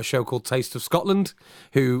in a show called Taste of Scotland,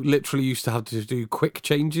 who literally used to have to do quick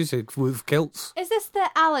changes with kilts. Is this the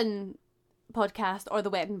Alan podcast or the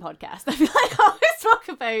wedding podcast? I feel like I always talk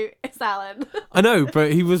about it's Alan. I know,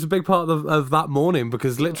 but he was a big part of that morning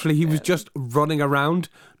because literally he was just running around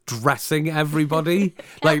dressing everybody.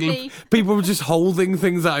 Like me. people were just holding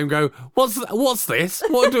things at him, go, what's this?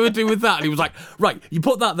 What do I do with that? And he was like, right, you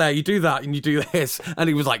put that there, you do that, and you do this. And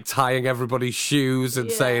he was like tying everybody's shoes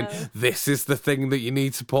and saying, this is the thing that you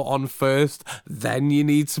need to put on first, then you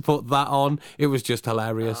need to put that on. It was just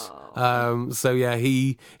hilarious. So yeah,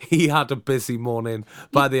 he had a busy morning.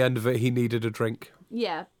 By the end of it, he needed a drink.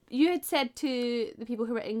 Yeah. You had said to the people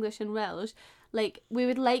who were English and Welsh, like, we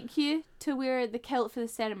would like you to wear the kilt for the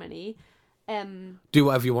ceremony. Do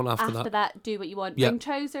whatever you want after that. Do what you want. Yep. Bring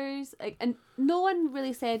trousers. And no one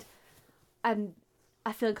really said, I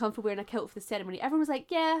feel uncomfortable wearing a kilt for the ceremony. Everyone was like,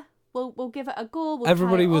 yeah, we'll give it a go.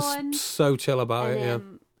 Everybody try it was on. so chill about it, yeah.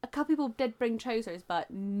 A couple people did bring trousers, but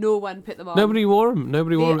no one put them on. Nobody wore them.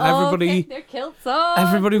 Everybody, kept their kilts on.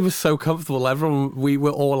 everybody was so comfortable. We were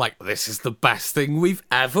all like, "This is the best thing we've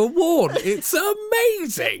ever worn. It's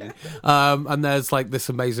amazing." And there's like this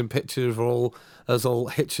amazing picture of us all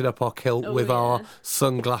hitching up our kilt with our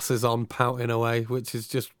sunglasses on, pouting away, which is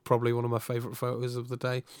just probably one of my favourite photos of the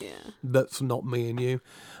day. Yeah, that's not me and you.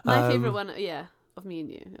 My favourite one, of me and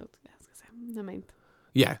you. I was gonna say, never mind.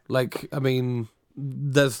 Yeah, like I mean.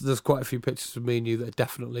 There's quite a few pictures of me and you that are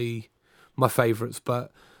definitely my favourites,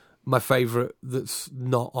 but my favourite that's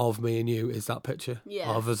not of me and you is that picture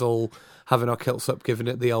of us all having our kilts up, giving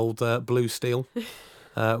it the old blue steel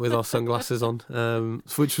with our sunglasses on,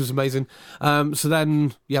 which was amazing. So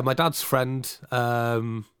then, my dad's friend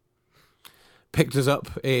picked us up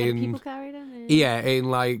in... People carried him? Yeah,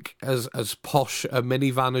 in like as posh a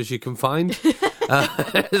minivan as you can find.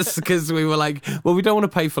 Because we were like, well, we don't want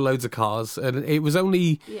to pay for loads of cars, and it was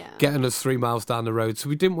only getting us 3 miles down the road, so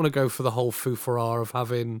we didn't want to go for the whole foo-for-ah of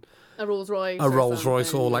having a Rolls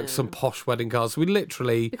Royce or like some posh wedding cars. We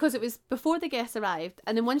literally, because it was before the guests arrived,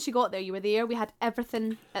 and then once you got there, you were there. We had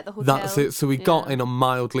everything at the hotel. That's it. So we got in a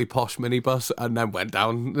mildly posh minibus and then went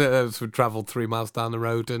down. So we travelled 3 miles down the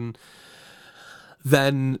road, and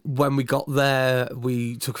then when we got there,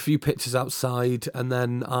 we took a few pictures outside, and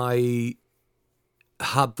then I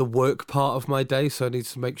had the work part of my day, so I needed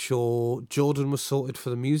to make sure Jordan was sorted for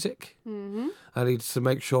the music. Mm-hmm. I needed to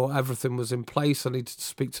make sure everything was in place. I needed to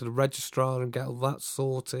speak to the registrar and get all that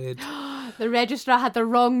sorted. The registrar had the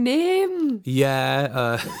wrong name.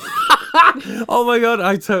 Yeah. Oh my God,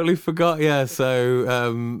 I totally forgot. Yeah,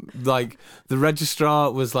 so like the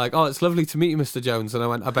registrar was like, "Oh, it's lovely to meet you, Mr. Jones," and I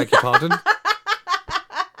went, "I beg your pardon."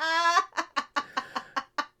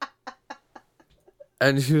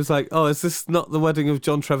 And she was like, "Oh, is this not the wedding of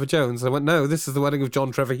John Trevor Jones?" And I went, "No, this is the wedding of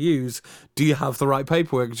John Trevor Hughes. Do you have the right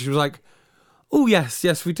paperwork?" And she was like, "Oh,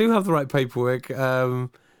 yes, we do have the right paperwork.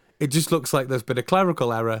 It just looks like there's been a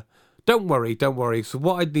clerical error. Don't worry. So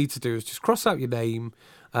what I'd need to do is just cross out your name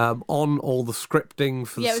on all the scripting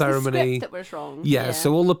for the ceremony." The script that was wrong. Yeah,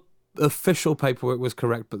 so all the official paperwork was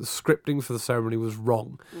correct, but the scripting for the ceremony was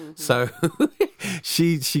wrong. Mm-hmm. So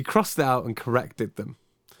she crossed it out and corrected them.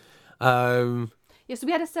 Yeah, so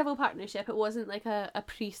we had a civil partnership. It wasn't like a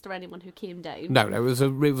priest or anyone who came down. No, it was a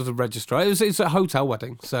registrar. It's a hotel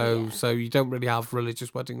wedding, so you don't really have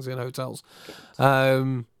religious weddings in hotels.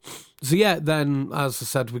 So yeah, then as I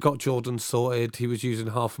said, we got Jordan sorted. He was using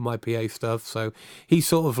half of my PA stuff, so he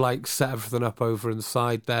sort of like set everything up over in the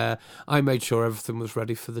side there. I made sure everything was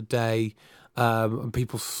ready for the day, and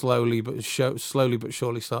people slowly but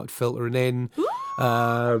surely started filtering in.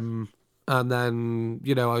 And then,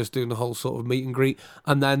 I was doing the whole sort of meet and greet.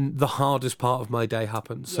 And then the hardest part of my day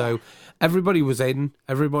happened. Yeah. So everybody was in,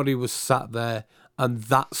 everybody was sat there, and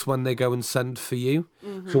that's when they go and send for you.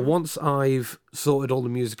 Mm-hmm. So once I've sorted all the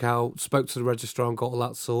music out, spoke to the registrar and got all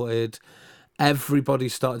that sorted, everybody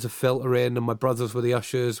started to filter in, and my brothers were the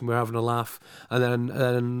ushers, and we were having a laugh. And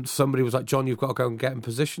then somebody was like, "John, you've got to go and get in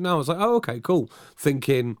position now." I was like, "Oh, okay, cool."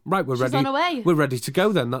 Thinking, right, we're ready. On her way. We're ready to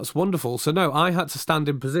go then. That's wonderful. So no, I had to stand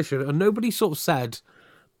in position, and nobody sort of said,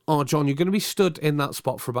 "Oh, John, you're going to be stood in that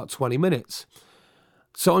spot for about 20 minutes."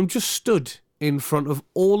 So I'm just stood in front of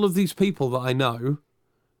all of these people that I know,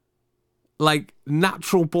 like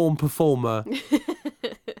natural born performer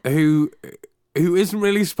who isn't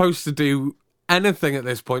really supposed to do anything at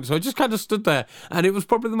this point. So I just kind of stood there, and it was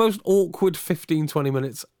probably the most awkward 15-20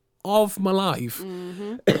 minutes of my life.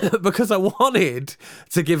 Mm-hmm. Because I wanted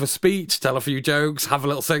to give a speech, tell a few jokes, have a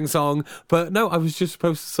little sing-song, but no, I was just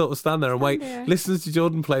supposed to sort of stand there and wait, listen to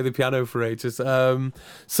Jordan play the piano for ages.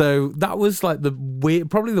 So that was like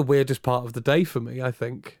probably the weirdest part of the day for me, I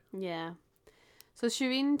think. Yeah. So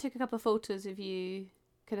Shireen took a couple of photos of you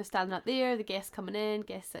kind of standing up there, the guests coming in,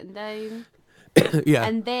 guests sitting down. Yeah.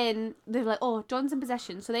 And then they're like, "Oh, John's in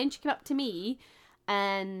position." So then she came up to me,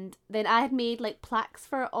 and then I had made like plaques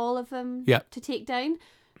for all of them to take down.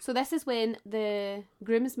 So this is when the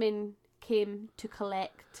groomsmen came to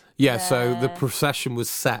collect. Yeah, so the procession was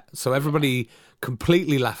set. So everybody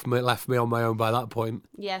completely left me on my own by that point.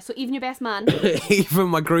 Yeah, so even your best man. Even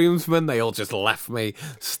my groomsmen, they all just left me,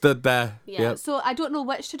 stood there. Yeah, Yep. so I don't know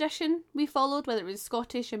which tradition we followed, whether it was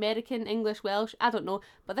Scottish, American, English, Welsh, I don't know.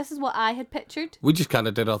 But this is what I had pictured. We just kind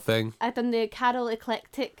of did our thing. I'd done the Carol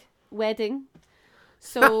Eclectic wedding.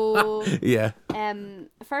 So, Yeah.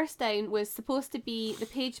 first down was supposed to be the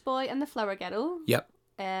page boy and the flower girl. Yep.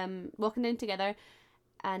 Walking down together,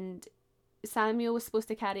 and Samuel was supposed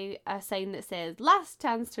to carry a sign that says "Last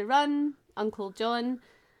chance to run, Uncle John."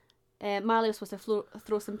 Marley was supposed to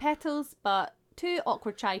throw some petals, but two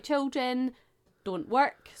awkward shy children don't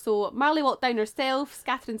work. So Marley walked down herself,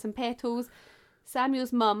 scattering some petals.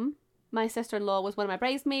 Samuel's mum, my sister-in-law, was one of my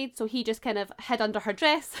bridesmaids, so he just kind of hid under her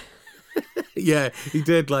dress. Yeah, he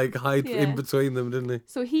did like hide Yeah. in between them, didn't he?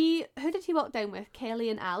 So who did he walk down with? Kelly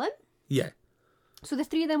and Alan. Yeah. So the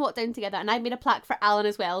three of them walked down together, and I made a plaque for Alan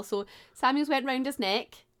as well. So Samuel's went round his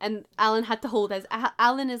neck, and Alan had to hold his.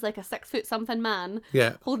 Alan is like a 6-foot-something man,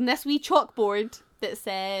 Yeah. holding this wee chalkboard that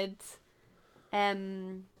said,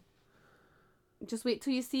 "Just wait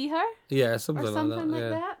till you see her," Yeah, or something something like that.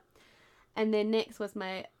 that. And then next was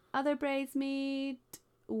my other bridesmaid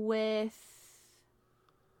with.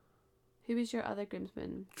 Who was your other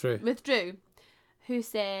groomsman? True. With Drew, who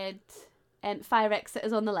said, "Fire exit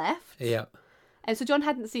is on the left." Yeah. And so John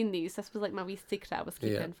hadn't seen these. This was like my wee secret I was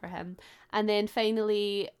keeping for him. And then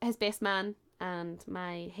finally, his best man and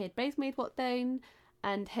my head bridesmaid walked down,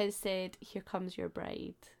 and his said, "Here comes your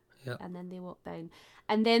bride." Yeah. And then they walked down.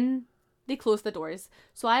 And then they closed the doors.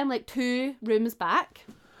 So I am like 2 rooms back.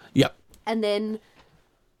 Yep. And then,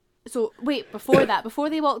 so wait, before that, before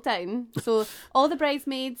they walk down, so all the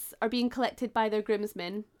bridesmaids are being collected by their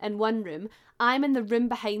groomsmen in one room. I'm in the room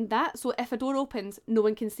behind that, so if a door opens, no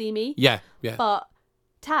one can see me. Yeah. Yeah. But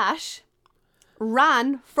Tash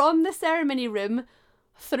ran from the ceremony room,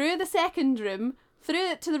 through the second room,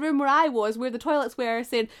 through to the room where I was, where the toilets were,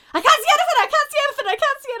 saying, "I can't see anything, I can't see anything, I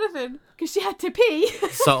can't see anything," because she had to pee.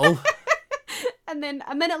 Subtle. And then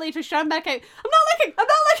a minute later, she ran back out. "I'm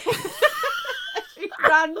not looking. She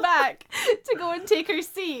ran back to go and take her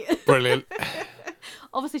seat. Brilliant.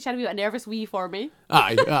 Obviously, she had to be a nervous wee for me.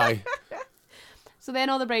 Aye, aye. So then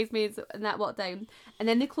all the bridesmaids and that walked down, and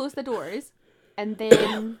then they closed the doors, and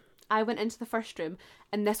then I went into the first room,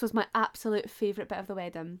 and this was my absolute favourite bit of the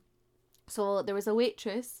wedding. So there was a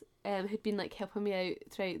waitress who'd been like helping me out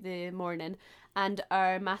throughout the morning, and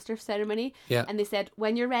our master of ceremony, Yeah. and they said,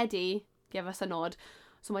 "When you're ready, give us a nod."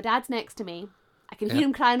 So my dad's next to me. I can hear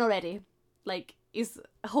him crying already. Like, he's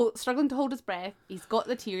struggling to hold his breath. He's got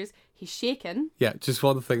the tears. He's shaking. Yeah, just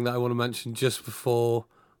one thing that I want to mention just before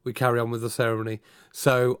we carry on with the ceremony.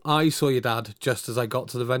 So I saw your dad just as I got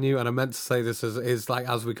to the venue, and I meant to say this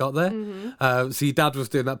as we got there. So your dad was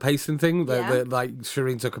doing that pacing thing that like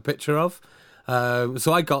Shireen took a picture of.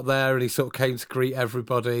 So I got there, and he sort of came to greet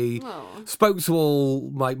everybody. Oh. Spoke to all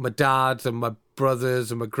my dad and my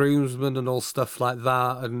brothers and my groomsmen and all stuff like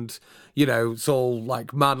that, and you know, it's all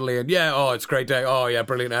like manly and it's a great day,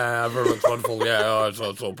 brilliant, everyone looks wonderful,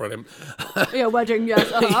 it's all brilliant. Yeah, wedding,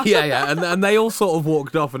 yes. Uh-huh. yeah, and they all sort of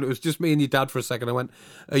walked off, and it was just me and your dad for a second. I went,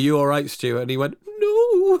 "Are you all right, Stuart?" And he went,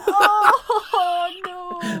 "No." Oh,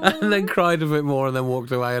 no. And then cried a bit more, and then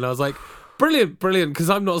walked away. And I was like, brilliant, because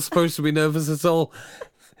I'm not supposed to be nervous at all.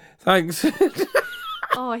 Thanks.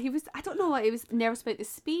 Oh, he was, I don't know what, he was nervous about the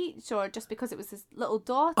speech, or just because it was his little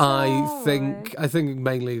daughter. I think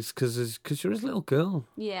mainly it's because you're his little girl.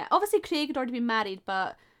 Yeah, obviously Craig had already been married,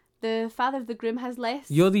 but the father of the groom has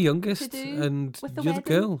less. You're the youngest, to do and with the you're wedding.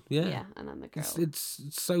 the girl. Yeah, Yeah, and I'm the girl. it's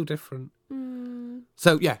so different. Mm.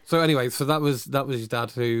 So anyway, so that was your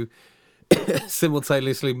dad who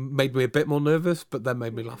simultaneously made me a bit more nervous, but then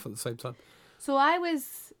made me laugh at the same time. So I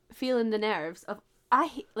was feeling the nerves of, I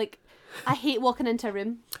hate walking into a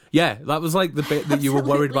room. Yeah, that was like the bit that you were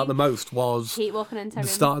worried about the Absolutely. most was Hate walking into a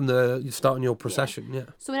room. starting your procession. Yeah.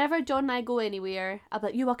 So whenever John and I go anywhere, I'll be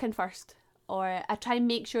like, "You walk in first," or I try and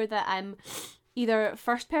make sure that I'm either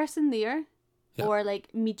first person there or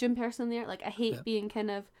like medium person there. Like, I hate being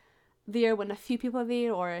kind of there when a few people are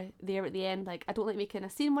there, or there at the end. Like, I don't like making a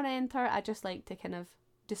scene when I enter. I just like to kind of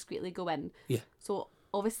discreetly go in. Yeah. So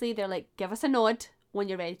obviously they're like, "Give us a nod when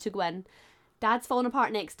you're ready to go in." Dad's falling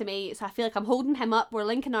apart next to me, so I feel like I'm holding him up. We're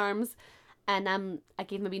linking arms, and I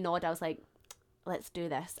gave him a wee nod. I was like, "Let's do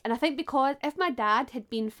this." And I think because if my dad had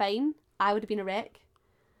been fine, I would have been a wreck.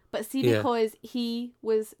 But see, because he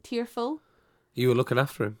was tearful, You were looking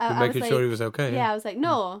after him, I and making was sure like- he was okay. yeah, I was like,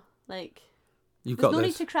 "No, like, You've There's got no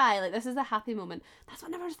this. need to cry. Like, this is a happy moment. That's what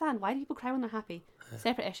I never understand. Why do people cry when they're happy?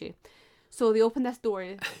 Separate issue. So they open this door.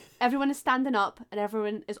 Everyone is standing up, and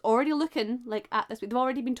everyone is already looking like at this. They've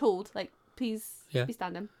already been told, like, please be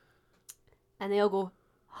standing. And they all go.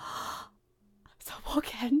 So I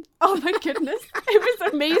walk in. Oh my goodness, it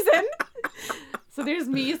was amazing. So there's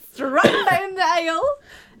me strutting down the aisle,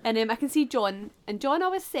 and I can see John, and John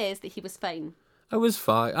always says that he was fine. I was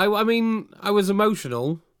fine. I mean, I was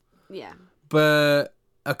emotional. Yeah. But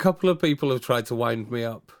a couple of people have tried to wind me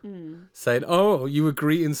up, saying, "Oh, you were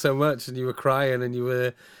greeting so much, and you were crying, and you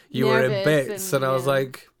were in Nervous bits," and I was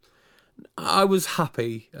like, I was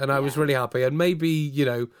happy, and I was really happy, and maybe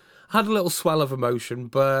had a little swell of emotion,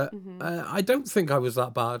 but I don't think I was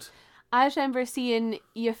that bad. I just remember seeing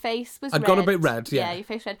your face was I'd red. gone a bit red, yeah. Yeah, your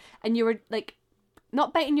face red. And you were, like,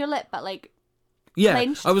 not biting your lip, but, like, yeah,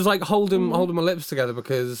 clenched. I was, like, holding my lips together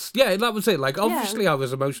because, that was it. Like, obviously I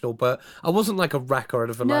was emotional, but I wasn't, like, a wreck or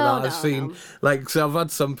anything like that. I've seen, so I've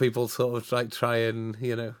had some people sort of, like, try and,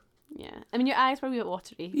 Yeah. I mean, your eyes were a bit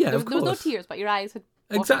watery. Yeah, there of was no course. tears, but your eyes had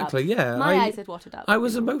watered Exactly, up. yeah. My eyes had watered up. I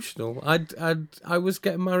was emotional. I was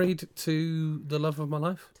getting married to the love of my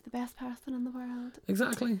life. To the best person in the world.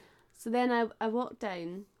 Exactly. So then I walked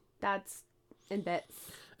down. Dad's in bits.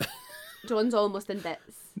 John's almost in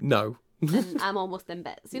bits. No. And I'm almost in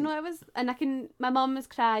bits. It was, and my mum was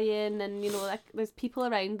crying, and like there's people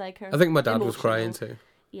around like her. I think my dad was emotional. crying too.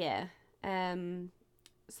 Yeah.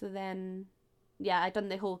 So then, I done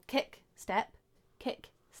the whole kick step.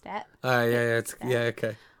 Yeah,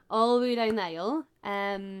 okay. All the way down the aisle.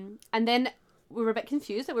 And then we were a bit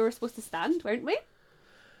confused that we were supposed to stand, weren't we?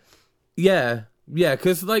 Yeah,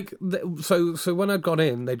 because so when I'd gone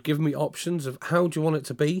in, they'd given me options of how do you want it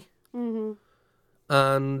to be,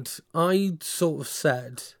 and I sort of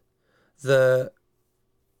said that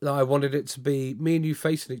I wanted it to be me and you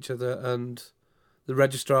facing each other, and the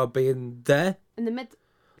registrar being there in the mid,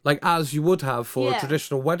 like as you would have for a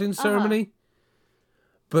traditional wedding ceremony.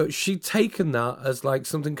 But she'd taken that as like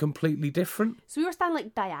something completely different. So we were standing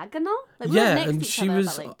like diagonal? Like we were next to each other,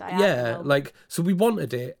 but, like, diagonal. So we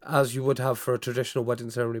wanted it as you would have for a traditional wedding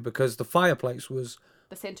ceremony because the fireplace was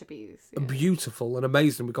the centerpiece. Beautiful and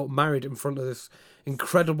amazing. We got married in front of this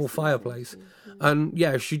incredible fireplace. And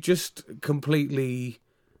she just completely,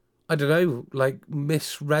 I don't know, like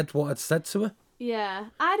misread what I'd said to her. Yeah.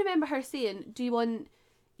 I remember her saying, do you want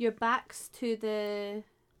your backs to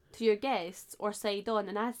your guests or side on?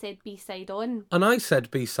 And I said be side on. And I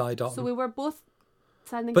said be side on. So we were both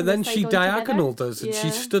standing. But then she diagonaled together. us and she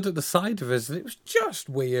stood at the side of us and it was just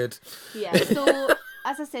weird. Yeah, so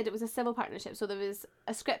as I said, it was a civil partnership. So there was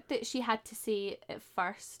a script that she had to say at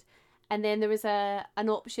first, and then there was an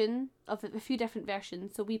option of a few different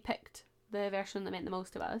versions. So we picked the version that meant the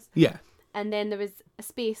most to us. Yeah. And then there was a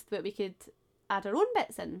space that we could add our own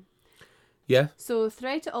bits in. Yeah. So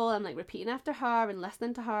throughout it all, I'm like repeating after her and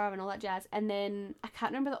listening to her and all that jazz. And then I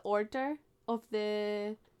can't remember the order of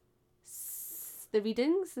the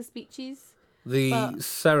readings, the speeches. The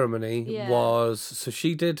ceremony was, so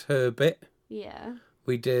she did her bit. Yeah.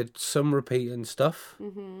 We did some repeating stuff.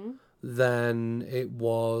 Mm-hmm. Then it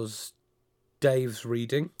was Dave's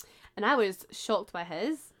reading. And I was shocked by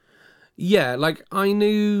his. Yeah, like I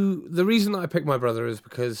knew the reason that I picked my brother is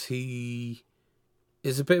because he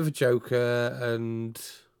is a bit of a joker and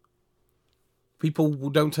people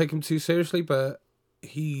don't take him too seriously, but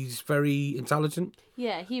he's very intelligent.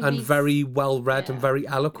 Yeah, he and reads, very well read and very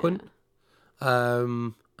eloquent. Yeah.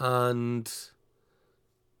 And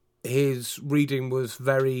his reading was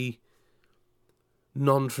very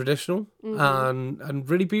non-traditional and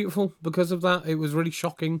really beautiful because of that. It was really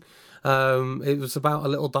shocking. It was about a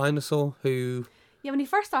little dinosaur who... Yeah, when he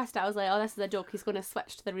first started I was like, oh, this is a joke. He's going to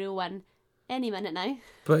switch to the real one any minute now.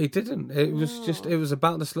 But he didn't. It was just... It was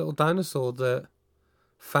about this little dinosaur that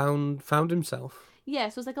found himself. Yeah,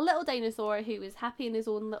 so it's like a little dinosaur who was happy in his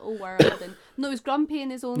own little world and no, he was grumpy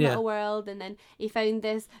in his own little world, and then he found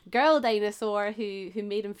this girl dinosaur who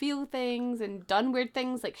made him feel things and done weird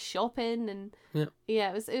things like shopping and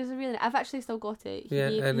it was a really... I've actually still got it. He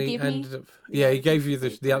ended up... Yeah, he gave you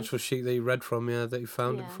the actual sheet that he read from, that he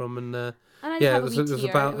found it from, and it was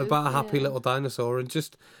about a happy little dinosaur, and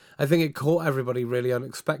just I think it caught everybody really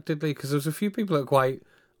unexpectedly because there was a few people that were quite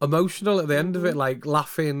emotional at the end of it, like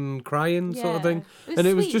laughing, crying sort of thing.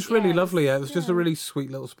 It was just really lovely. It was just a really sweet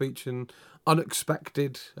little speech and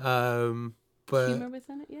unexpected. But humour was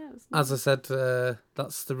in it, it was nice. As I said,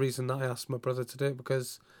 that's the reason that I asked my brother to do it,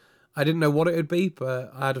 because I didn't know what it would be,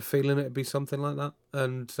 but I had a feeling it would be something like that,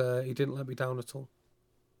 and he didn't let me down at all.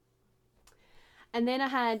 And then I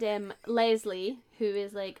had Leslie, who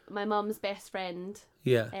is like my mum's best friend.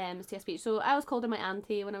 Yeah. CSP. So I always called her my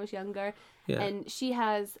auntie when I was younger. Yeah. And she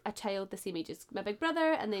has a child the same age as my big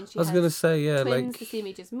brother, and then she I was going to say, yeah, twins like... the same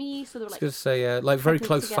age as me. So they were I was like... going to say, yeah, like very coupling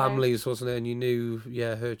close together. families, wasn't it? And you knew,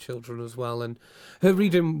 yeah, her children as well. And her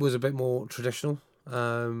reading was a bit more traditional.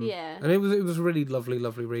 Yeah. And it was a really lovely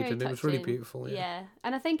Very reading. It was really touching. beautiful. Yeah. Yeah.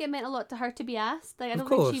 And I think it meant a lot to her to be asked. Like, I Of don't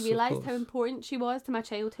course, think of she realised how course. important she was to my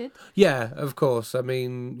childhood. Yeah, of course. I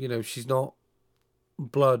mean, you know, she's not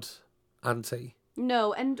blood auntie.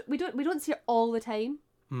 No, and we don't see her all the time.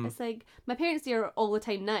 Hmm. It's like my parents see her all the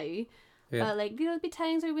time now. Yeah. But like, there'd be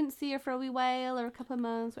times where we wouldn't see her for a wee while or a couple of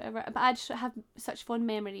months, whatever. But I just have such fond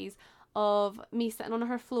memories of me sitting on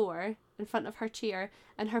her floor in front of her chair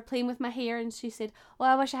and her playing with my hair, and she said, "Oh,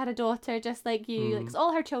 I wish I had a daughter just like you." Like, 'cause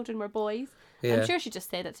all her children were boys. Yeah. I'm sure she just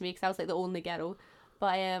said it to me because I was like the only girl. But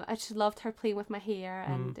I just loved her playing with my hair,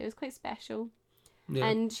 and it was quite special. Yeah.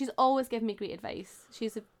 And she's always given me great advice.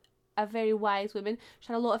 She's a very wise woman. She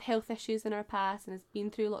had a lot of health issues in her past and has been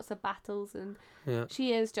through lots of battles, and Yeah.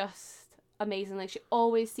 she is just amazing. Like, she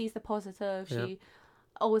always sees the positive. Yeah. She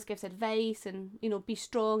always gives advice, and be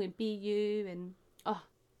strong and be you, and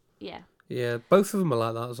yeah. Yeah, both of them are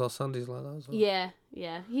like that as well. Sandy's like that as well.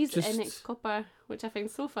 Yeah. He's Just- an ex-copper, which I think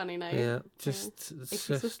is so funny now. Yeah, just, Makes it's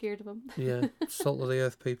me so just scared of him. yeah, salt of the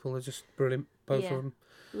earth people are just brilliant, both Yeah. of them.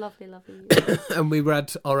 Lovely. And we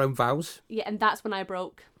read our own vows. Yeah, and that's when I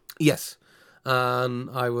broke. Yes, and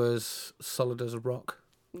I was solid as a rock.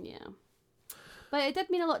 Yeah. But it did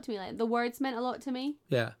mean a lot to me. Like, the words meant a lot to me.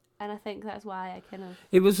 Yeah. And I think that's why I kind of...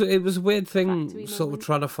 It was a weird thing, Factory sort of moment.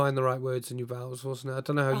 trying to find the right words in your vows, wasn't it? I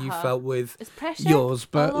don't know how you Uh-huh. felt with It's pressure. yours, A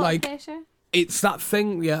but lot of like pressure. it's that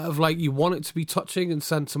thing, yeah, of like you want it to be touching and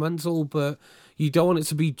sentimental, but you don't want it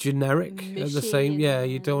to be generic at the same. Mushy Yeah,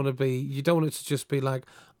 and- you don't want it to just be like,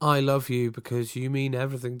 I love you because you mean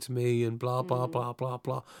everything to me and blah blah blah blah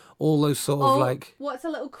blah. All those sort of like. What's a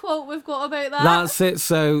little quote we've got about that? That's it.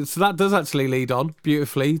 So that does actually lead on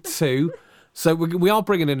beautifully to. So we are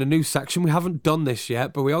bringing in a new section. We haven't done this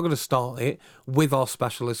yet, but we are going to start it with our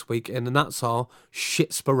special this week, and that's our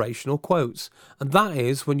shitspirational quotes. And that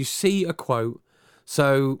is when you see a quote.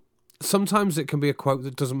 So sometimes it can be a quote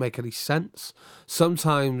that doesn't make any sense.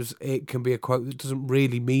 Sometimes it can be a quote that doesn't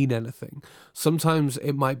really mean anything. Sometimes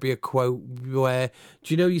it might be a quote where,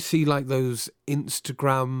 you see like those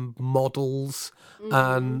Instagram models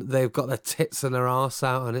and they've got their tits and their arse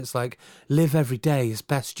out and it's like, live every day as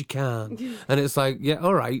best you can. And it's like, yeah,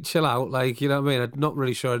 all right, chill out. Like, you know what I mean? I'm not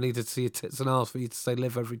really sure I needed to see your tits and arse for you to say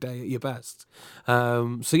live every day at your best.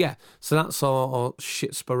 So that's our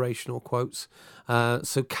shitspirational quotes.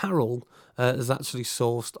 So Carol has actually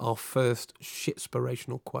sourced our first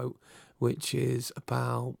shitspirational quote, which is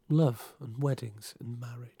about love and weddings and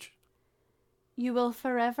marriage. You will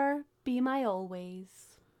forever be my always.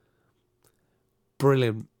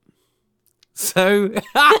 Brilliant. So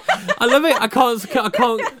I love it. I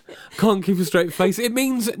can't keep a straight face. It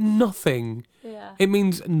means nothing. Yeah. It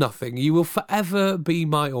means nothing. You will forever be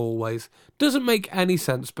my always. Doesn't make any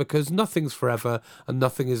sense because nothing's forever and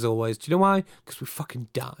nothing is always. Do you know why? Because we fucking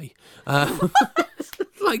die.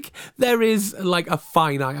 Like, there is like a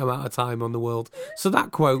finite amount of time on the world. So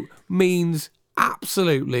that quote means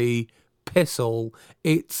absolutely piss all.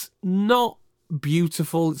 It's not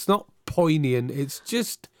beautiful. It's not poignant. It's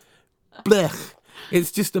just blech.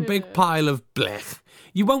 It's just a big pile of blech.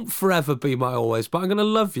 You won't forever be my always, but I'm going to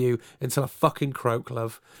love you until I fucking croak,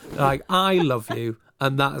 love. Like, I love you,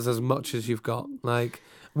 and that is as much as you've got. Like,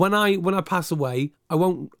 when I pass away, I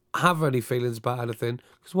won't have any feelings about anything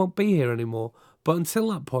because I won't be here anymore. But until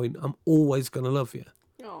that point, I'm always going to love you.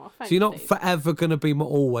 Oh, So you're not forever going to be my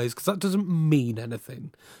always because that doesn't mean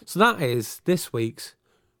anything. So that is this week's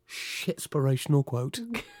shitspirational quote.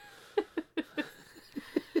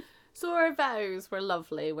 So our vows were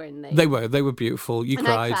lovely, weren't they? They were beautiful. You and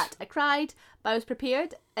cried. I cried, but I was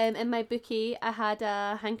prepared. In my bouquet, I had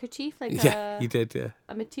a handkerchief, like Yeah, you did, yeah.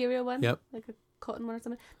 a material one, Yep. like a cotton one or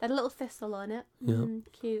something. That had a little thistle on it. Yeah.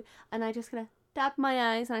 Cute. And I just kind of dabbed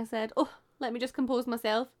my eyes and I said, "Oh, let me just compose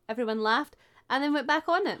myself." Everyone laughed and then went back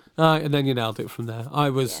on it. And then you nailed it from there. I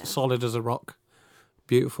was Yeah. solid as a rock.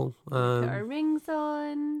 Beautiful. Put our rings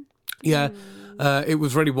on. Yeah, it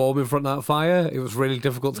was really warm in front of that fire. It was really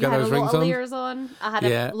difficult to You get had those a lot rings of on. layers on. I had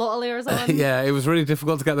Yeah. a lot of layers on. Yeah, it was really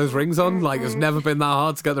difficult to get those rings on. Like, it's never been that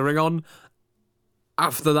hard to get the ring on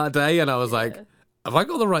after that day. And I was like, have I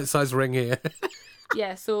got the right size ring here?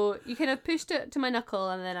 Yeah, so you kind of pushed it to my knuckle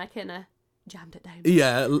and then I kind of jammed it down.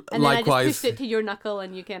 Yeah, And likewise. then I just pushed it to your knuckle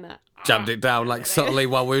and you kind of... Jammed it down like subtly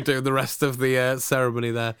while we were doing the rest of the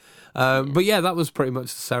ceremony there. But yeah, that was pretty much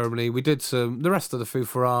the ceremony. We did the rest of the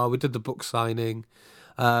foofara. We did the book signing.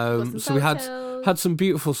 So we had some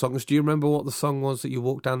beautiful songs. Do you remember what the song was that you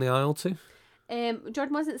walked down the aisle to?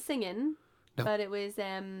 Jordan wasn't singing, No. but it was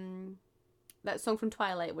that song from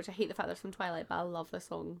Twilight, which I hate the fact that it's from Twilight, but I love the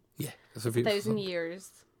song. Yeah, it's a beautiful 1,000 song.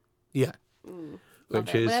 Years. Yeah. Love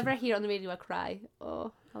Which it. is... Whenever I hear it on the radio, I cry.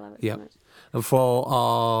 Oh, I love it Yeah. so much. And for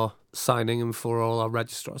our signing and for all our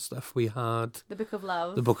registrar stuff, we had The Book of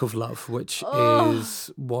Love. The Book of Love, which Oh.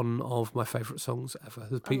 is one of my favourite songs ever.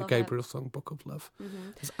 The Peter love Gabriel song, Book of Love.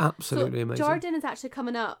 Mm-hmm. It's absolutely So amazing. Jordan is actually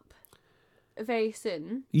coming up very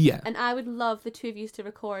soon, Yeah. and I would love the two of you to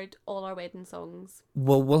record all our wedding songs.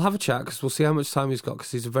 Well, we'll have a chat because we'll see how much time he's got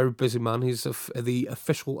because he's a very busy man. He's the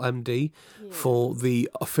official MD for the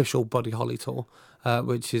official Buddy Holly tour,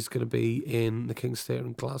 which is going to be in the King's Theatre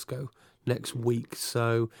in Glasgow next week.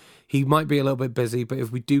 So he might be a little bit busy, but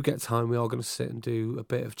if we do get time, we are going to sit and do a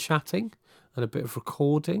bit of chatting and a bit of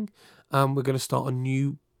recording. And we're going to start a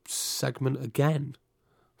new segment again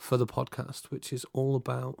for the podcast, which is all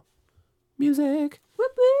about music.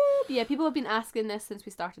 Whoop whoop! Yeah, people have been asking this since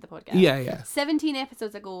we started the podcast. Yeah. 17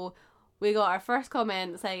 episodes ago, we got our first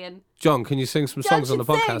comment saying, John, can you sing some John songs on the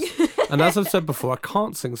should podcast? sing. And as I've said before, I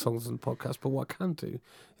can't sing songs on the podcast, but what I can do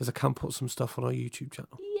is I can put some stuff on our YouTube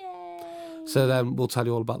channel. Yay! So then we'll tell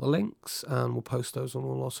you all about the links and we'll post those on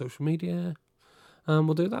all our social media and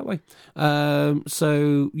we'll do it that way.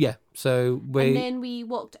 So we... And then we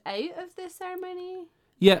walked out of the ceremony.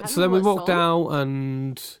 Yeah, I so don't then know we what walked song. out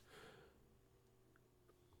and...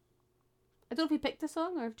 I don't know if we picked a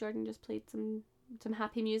song or if Jordan just played some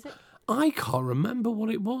happy music. I can't remember what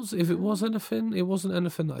it was. If it was anything, it wasn't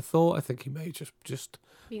anything that I thought. I think he may have just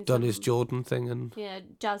Been done some- his Jordan thing and... Yeah,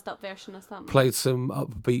 jazzed up version or something. played some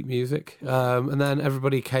upbeat music, and then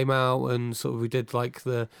everybody came out and sort of we did like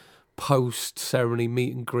the post ceremony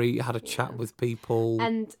meet and greet, had a chat with people.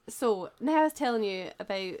 And so now I was telling you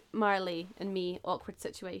about Marley and me awkward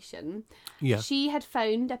situation. Yeah, She had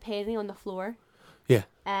found a penny on the floor. yeah.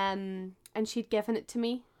 And she'd given it to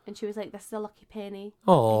me, and she was like, "This is a lucky penny.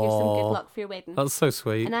 Oh, Here's some good luck for your wedding." that's so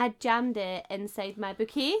sweet. And I had jammed it inside my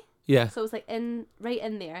bouquet. Yeah. So it was like right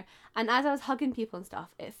in there. And as I was hugging people and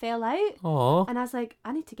stuff, it fell out. Oh, And I was like,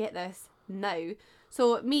 I need to get this now.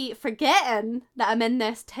 So me forgetting that I'm in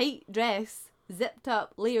this tight dress, zipped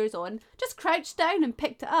up, layers on, just crouched down and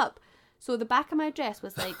picked it up. So the back of my dress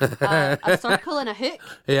was like a circle and a hook,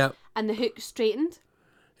 yeah, and the hook straightened.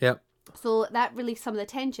 yeah, So that released some of the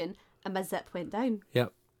tension, and my zip went down. yeah.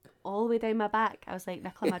 All the way down my back. I was like,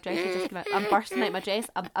 Nicola, my dress is just going I'm bursting out my dress.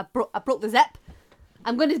 I broke the zip.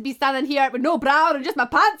 I'm going to be standing here with no bra on and just my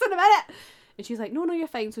pants in a minute. And she's like, no, you're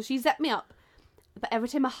fine. So she zipped me up. But every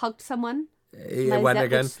time I hugged someone, It my went zip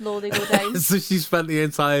again. would slowly go down. So she spent the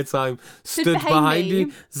entire time stood behind behind me.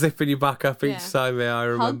 you, zipping you back up each Yeah. time. Yeah, I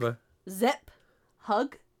remember. Zip,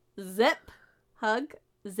 hug, zip, hug,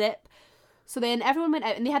 zip. So then everyone went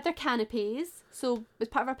out and they had their canopies. So as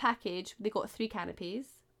part of our package, they got 3 canopies.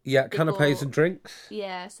 Yeah, canapes go- and drinks.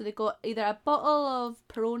 Yeah, so they got either a bottle of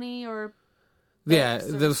Peroni or Yeah, Bex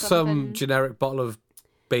or there's some something. generic bottle of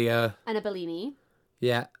beer. and a Bellini.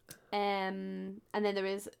 Yeah. And then there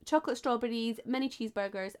was chocolate strawberries, mini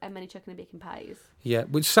cheeseburgers, and mini chicken and bacon pies. Yeah,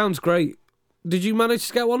 which sounds great. Did you manage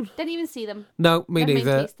to get one? Didn't even see them. No, me Never mind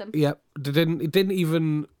neither. taste them. Yep, didn't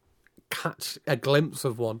even catch a glimpse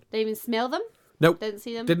of one. Didn't even smell them. Nope, Didn't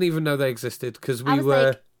see them. didn't even know they existed because I we was were.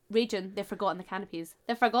 like, raging, they've forgotten the canopies.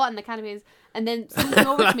 They've forgotten the canopies. And then someone came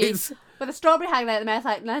over to me Right. with a strawberry hanging out of the mouth,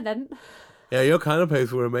 like, no, I didn't. Yeah, your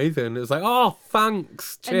canapes were amazing. It was like, oh,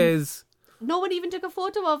 thanks, cheers. No one even took a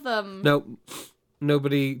photo of them. No,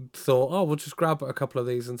 nobody thought, oh, we'll just grab a couple of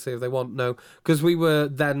these and see if they want. No, because we were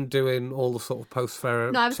then doing all the sort of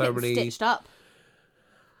post-ceremony. No, I was getting stitched up.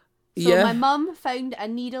 So Yeah. my mum found a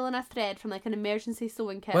needle and a thread from like an emergency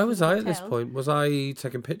sewing kit. Where from was the I at this hotel. point? Was I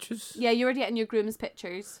taking pictures? Yeah, you were getting your groom's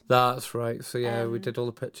pictures. That's right. So yeah, we Um, did all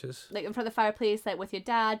the pictures. Like in front of the fireplace, like with your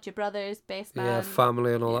dad, your brothers, best man. Yeah,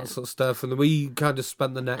 family and all yeah. that sort of stuff. And we kind of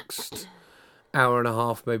spent the next hour and a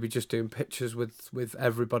half maybe just doing pictures with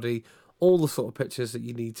everybody, all the sort of pictures that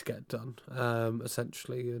you need to get done,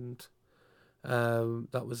 essentially. And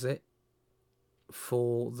that was it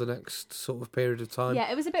for the next sort of period of time.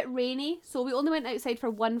 Yeah, it was a bit rainy, so we only went outside for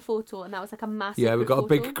one photo, and that was like a massive. Yeah, we group got a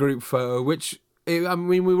photo. big group photo, which, I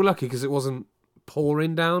mean, we were lucky because it wasn't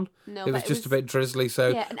pouring down. No, It was but just a bit drizzly, so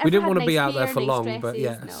yeah, and we didn't everyone want to had be nice out there hair, for nice long. But dresses,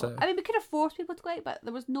 yeah, no. so I mean, we could have forced people to go out, but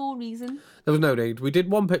there was no reason. there was no need. We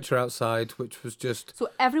did one picture outside, which was just So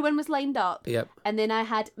everyone was lined up, yep. and then I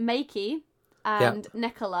had Mikey and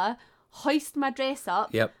Nicola hoist my dress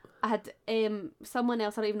up. Yep. I had someone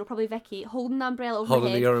else, I don't even know, probably Vicky, holding the umbrella over my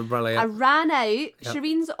Holding head. your umbrella, yeah. I ran out.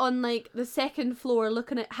 Shireen's on like the second floor,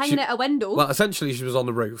 hanging out a window. Well, essentially, she was on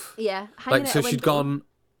the roof. Yeah, hanging out a window. She'd gone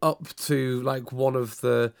up to like one of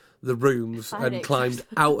the rooms and climbed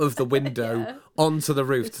out of the window onto the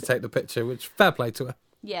roof to take the picture. Which fair play to her.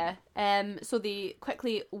 Yeah. So they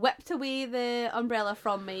quickly whipped away the umbrella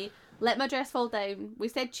from me. Let my dress fall down. We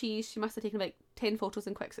said cheese. She must have taken about 10 photos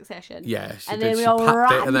in quick succession. Yeah, she and did. Then we she all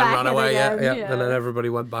packed it and then ran back away. in again. Yeah. And then everybody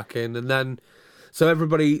went back in. And then, so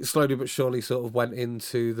everybody slowly but surely sort of went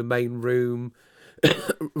into the main room,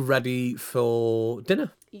 ready for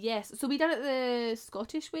dinner. Yes. So we done it the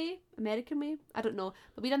Scottish way, American way. I don't know.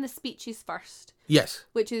 But we done the speeches first. Yes.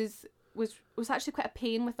 Which was actually quite a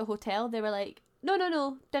pain with the hotel. They were like,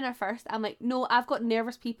 no, dinner first. I'm like, no, I've got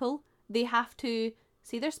nervous people. They have to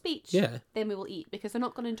say their speech, then we will eat, because they're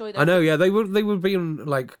not going to enjoy their I know, yeah, they were being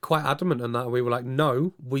like quite adamant on that. We were like,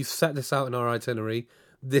 no, we've set this out in our itinerary.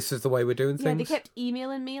 This is the way we're doing things. Yeah, they kept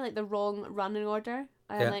emailing me like the wrong running order.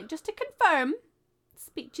 And I'm like, just to confirm,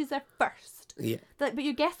 speeches are first. Yeah. They're like, but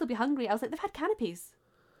your guests will be hungry. I was like, they've had canopies.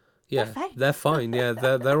 Yeah, they're fine. Yeah,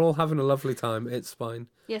 they're all having a lovely time. It's fine.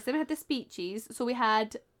 Yes, then we had the speeches. So we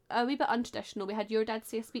had a wee bit untraditional. We had your dad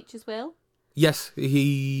say a speech as well. Yes,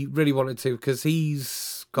 he really wanted to, because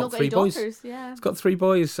he's got 3 boys. Daughters, yeah. He's got 3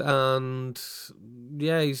 boys, and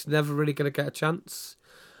yeah, he's never really going to get a chance.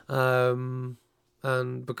 And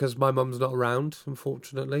because my mum's not around,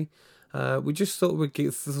 unfortunately, we just thought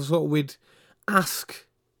we'd ask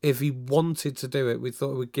if he wanted to do it. We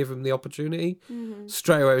thought we'd give him the opportunity. Mm-hmm.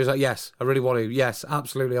 Straight away, he was like, yes, I really want to. Yes,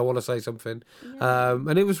 absolutely, I want to say something. Yeah.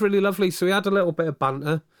 And it was really lovely. So we had a little bit of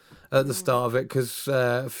banter at the start of it, because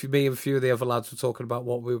me and a few of the other lads were talking about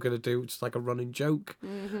what we were going to do, which is like a running joke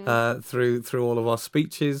through all of our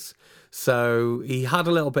speeches. So he had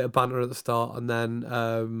a little bit of banter at the start, and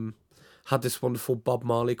then had this wonderful Bob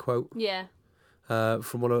Marley quote. Yeah.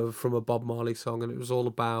 From a Bob Marley song, and it was all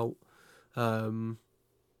about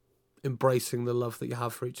embracing the love that you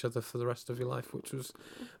have for each other for the rest of your life, which was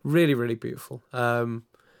really, really beautiful. And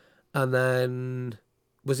then,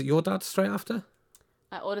 was it your dad straight after?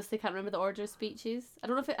 I honestly can't remember the order of speeches. I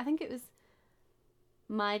don't know I think it was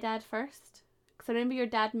my dad first. Because I remember your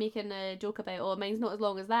dad making a joke about, oh, mine's not as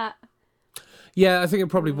long as that. Yeah, I think it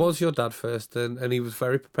probably was your dad first, and he was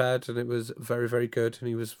very prepared, and it was very, very good, and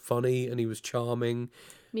he was funny, and he was charming.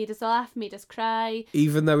 Made us laugh, made us cry.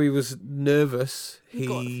 Even though he was nervous, he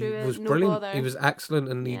was brilliant. Bother. He was excellent,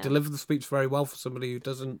 and he delivered the speech very well for somebody who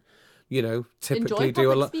doesn't, typically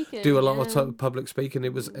do a lot of public speaking.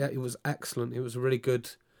 It was excellent. It was a really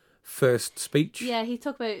good first speech. Yeah, he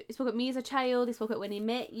spoke about me as a child. He spoke about when he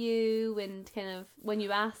met you, and kind of when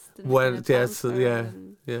you asked.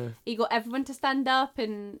 And he got everyone to stand up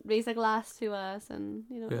and raise a glass to us, and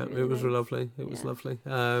it was lovely. It was lovely.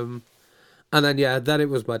 And then then it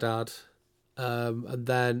was my dad, and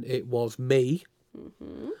then it was me,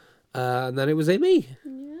 and then it was Amy.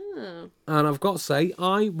 Yeah. And I've got to say,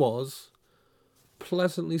 I was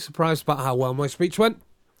pleasantly surprised about how well my speech went.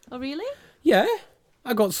 Oh, really? Yeah.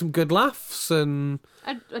 I got some good laughs, and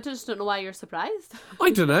I just don't know why you're surprised. I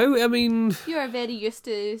don't know. I mean, you are very used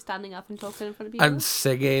to standing up and talking in front of people, and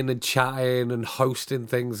singing and chatting and hosting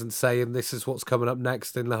things and saying this is what's coming up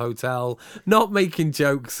next in the hotel, not making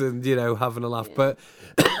jokes and having a laugh. Yeah. But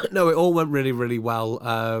no, it all went really, really well.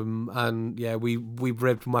 And yeah, we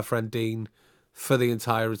ribbed my friend Dean for the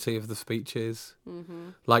entirety of the speeches.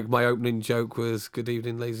 Mm-hmm. Like, my opening joke was, "Good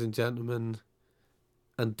evening, ladies and gentlemen,"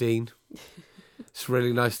 and Dean. It's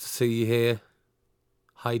really nice to see you here.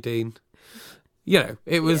 Hi, Dean.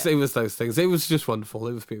 It was those things. It was just wonderful.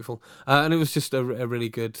 It was beautiful. And it was just a really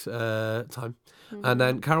good time. Mm-hmm. And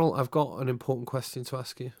then, Carol, I've got an important question to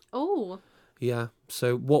ask you. Oh. Yeah.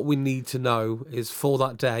 So what we need to know is, for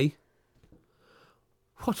that day,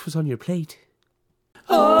 what was on your plate?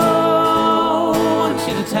 Oh, I want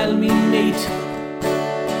you to tell me, mate.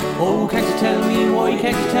 Oh, can't you tell me? Why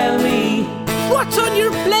can't you tell me? What's on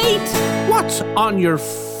your plate? What's on your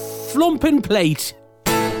flumping plate?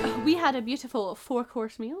 We had a beautiful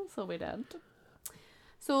 4-course meal, so we did.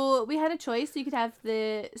 So we had a choice. You could have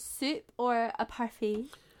the soup or a parfait.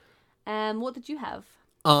 What did you have?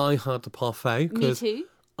 I had the parfait. Me too.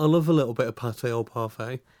 I love a little bit of pâté au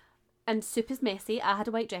parfait. And soup is messy. I had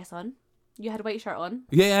a white dress on. You had a white shirt on.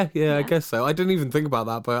 Yeah, I guess so. I didn't even think about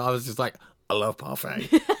that, but I was just like, I love parfait.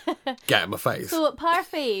 Get in my face. So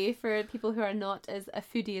parfait, for people who are not as a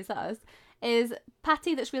foodie as us, is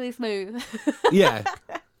patty that's really smooth. Yeah.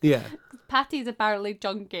 Patty's apparently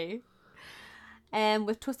junky.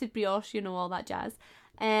 With toasted brioche, all that jazz.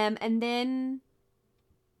 And then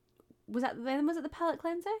was it the palate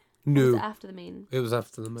cleanser? Or No, was it after the main? it was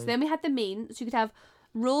after the So main. then we had the main. So you could have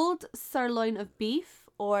rolled sirloin of beef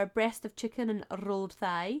or breast of chicken and rolled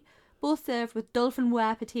thigh, both served with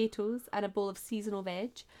dauphinoise potatoes and a bowl of seasonal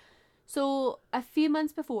veg. So a few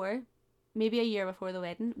months before, maybe a year before the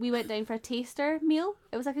wedding, we went down for a taster meal.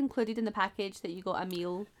 It was like included in the package that you got a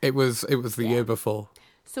meal. It was the year before.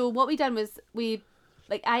 So what we done was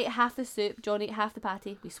I ate half the soup, John ate half the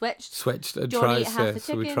patty. We switched. And John tried ate half the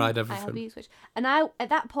so chicken. we tried I had everything. beef switch. And I, at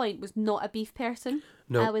that point, was not a beef person.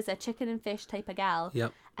 No. I was a chicken and fish type of gal.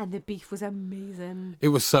 Yep. And the beef was amazing. It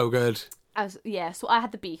was so good. So I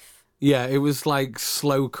had the beef. Yeah, it was like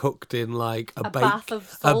slow cooked in like a bath of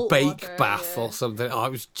salt bake water, bath yeah. or something. Oh,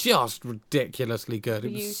 it was just ridiculously good.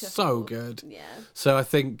 It was so Beautiful. good. Yeah. So I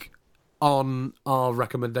think on our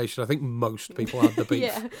recommendation, I think most people had the beef.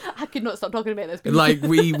 Yeah. I could not stop talking about this beef. Like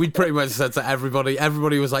we pretty much said to everybody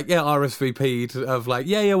was like, yeah, RSVP'd of like,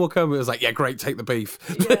 yeah, we'll come. It was like, yeah, great, take the beef.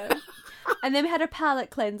 Yeah. And then we had our palate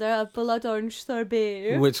cleanser, a blood orange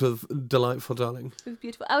sorbet. Which was delightful, darling. It was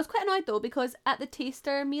beautiful. I was quite annoyed though because at the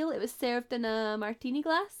taster meal it was served in a martini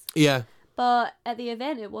glass, Yeah. but at the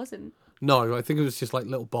event it wasn't. No, I think it was just like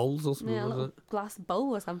little bowls or something, Yeah, a wasn't little it? glass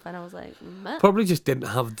bowl or something. I was like, meh. Probably just didn't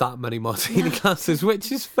have that many martini glasses,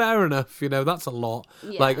 which is fair enough. You know, that's a lot.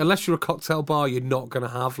 Yeah. Like, unless you're a cocktail bar, you're not going to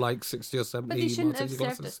have like 60 or 70 But they shouldn't have martini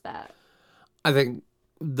served us glasses. that. I think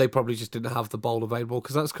they probably just didn't have the bowl available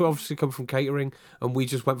because that's obviously come from catering, and we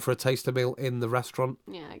just went for a taster meal in the restaurant.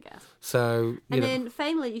 Yeah, I guess. So, you And know, then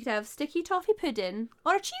finally, you could have sticky toffee pudding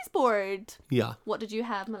or a cheese board. yeah. What did you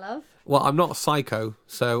have, my love? Well, I'm not a psycho,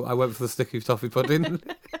 so I went for the sticky toffee pudding.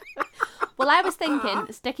 Well, I was thinking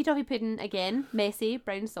sticky toffee pudding again, messy,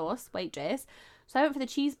 brown sauce, white dress. So I went for the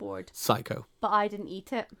cheese board, Psycho. but I didn't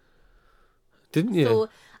eat it. Didn't you? So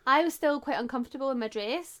I was still quite uncomfortable in my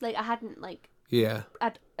dress. Like I hadn't Yeah.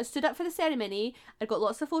 I stood up for the ceremony. I'd got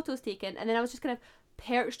lots of photos taken, and then I was just kind of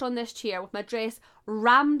perched on this chair with my dress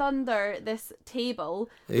rammed under this table,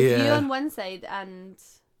 with you Yeah. on one side and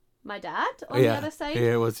my dad on the Yeah. other side.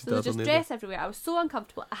 Yeah, it was So there was dad on just the other. dress everywhere. I was so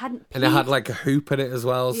uncomfortable. I hadn't paid. And it had like a hoop in it as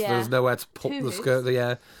well, so there Yeah. was nowhere to put Two the skirt.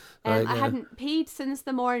 Yeah. Right, I yeah. hadn't paid since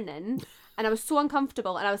the morning, and I was so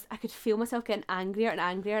uncomfortable, and I could feel myself getting angrier and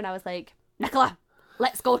angrier, and I was like, Nicola,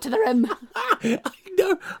 let's go to the room. I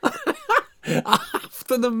know.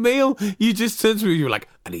 After the meal, you just turned to me and you were like,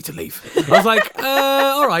 I need to leave. I was like,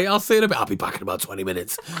 all right, I'll see you in a bit. I'll be back in about 20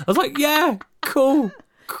 minutes. I was like, yeah, cool.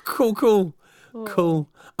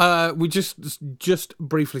 We just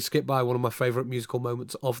briefly skipped by one of my favourite musical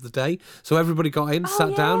moments of the day. So everybody got in,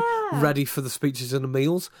 sat down, yeah. ready for the speeches and the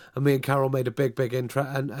meals. And me and Carol made a big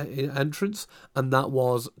entrance. And that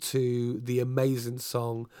was to the amazing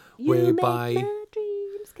song You by... make my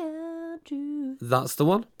dreams come true. That's the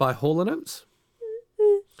one, by Hall & Oates.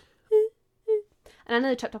 And I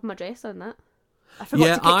nearly tripped up my dress on that. I forgot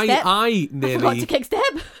Yeah, to kick step. I forgot to kick step.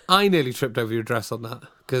 I nearly tripped over your dress on that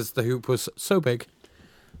because the hoop was so big.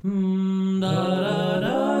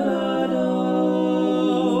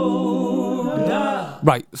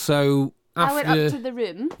 Right, so I went up after to the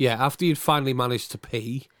room. after you'd finally managed to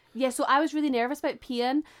pee, Yeah, so I was really nervous about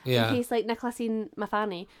peeing Yeah. in case like Nicola seen my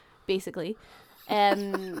fanny, basically.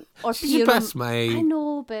 Or she's your peeing best on, mate. I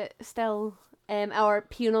know, but still. Or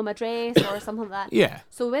peeing on my dress or something like that. Yeah,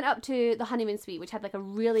 So we went up to the honeymoon suite, which had like a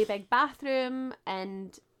really big bathroom,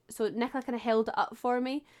 and so Nicola kind of held it up for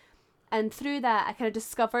me, and through that I kind of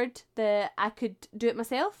discovered that I could do it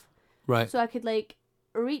myself. right. So I could like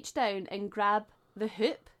reach down and grab the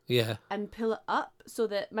hoop Yeah, and pull it up so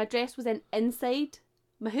that my dress was then inside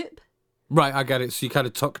my hoop. right. I get it. So you kind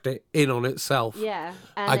of tucked it in on itself. Yeah,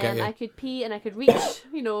 and I get then you. I could pee and I could reach,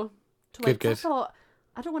 to wipe. Good. I thought,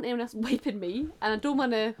 I don't want anyone else wiping me, and I don't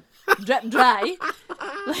want to drip dry.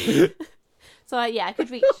 So I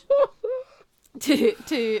could reach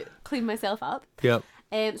to clean myself up. Yep.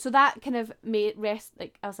 So that kind of made rest.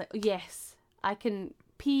 Like I was like, oh, yes, I can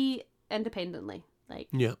pee independently. Like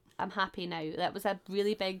Yep. I'm happy now. That was a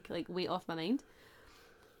really big like weight off my mind.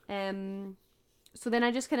 So then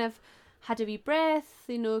I just kind of had a wee breath,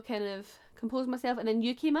 kind of compose myself, and then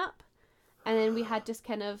you came up, and then we had just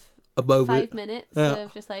kind of A moment. 5 minutes Yeah.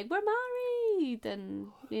 of just like, we're married, and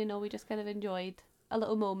we just kind of enjoyed a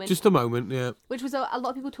little moment. Just a moment. Yeah. Which was a lot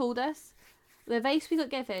of people told us. The advice we got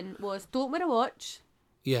given was don't wear a watch,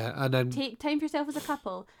 Yeah, and then take time for yourself as a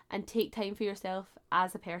couple, and take time for yourself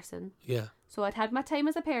as a person. yeah. So I'd had my time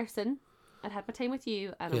as a person, I'd had my time with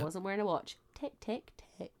you, and Yeah. I wasn't wearing a watch. Tick, tick,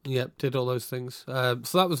 tick. Yep, did all those things. So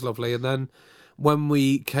that was lovely. And then when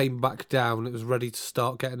we came back down, it was ready to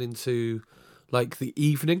start getting into like the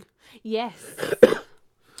evening. Yes.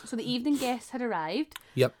 So the evening guests had arrived.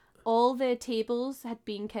 Yep. All the tables had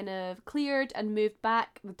been kind of cleared and moved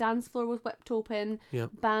back. The dance floor was whipped open.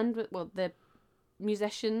 Yep. The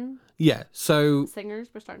musician Yeah. So singers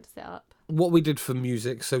were starting to set up. what we did for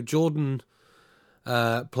music, so Jordan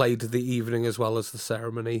played the evening as well as the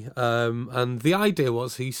ceremony. And the idea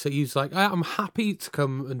was he's like, I'm happy to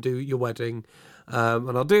come and do your wedding.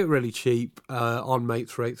 And I'll do it really cheap on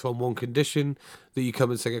Mates Rates on one condition, that you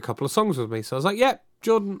come and sing a couple of songs with me. So I was like, yeah,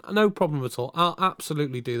 Jordan, no problem at all. I'll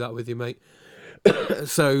absolutely do that with you, mate.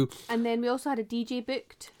 So, and then we also had a DJ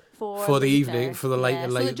booked for the later. evening, for the so later,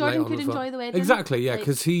 that Jordan late could on as well. enjoy the wedding. Exactly, yeah, Like,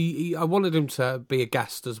 because I wanted him to be a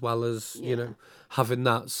guest as well as, you know, having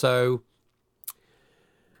that. So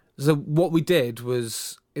what we did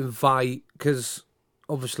was invite, because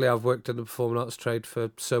obviously I've worked in the performing arts trade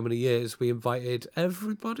for so many years, we invited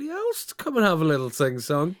everybody else to come and have a little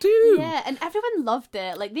sing-song too. Yeah, and everyone loved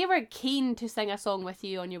it. Like, they were keen to sing a song with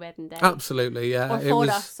you on your wedding day. Absolutely, yeah. Or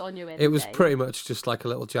for us on your wedding day. It was pretty much just like a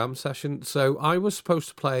little jam session. So I was supposed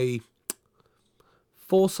to play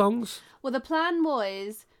 4 songs. Well, the plan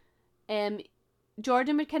was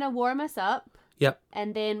Jordan would kind of warm us up. Yep.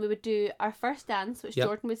 And then we would do our first dance, which Yep.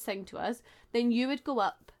 Jordan would sing to us. Then you would go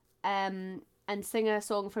up and sing a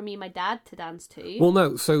song for me and my dad to dance to. Well,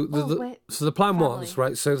 no. So wait. so the plan Family. was,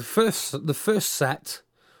 right. So the first set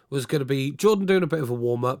was going to be Jordan doing a bit of a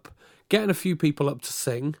warm up, getting a few people up to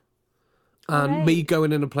sing, and Right. me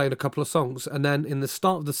going in and playing a couple of songs. And then in the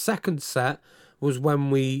start of the second set was when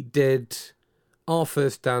we did our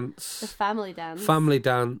first dance, The family dance. and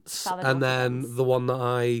daughter then dance. the one that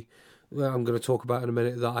I'm going to talk about in a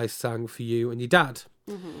minute, that I sang for you and your dad.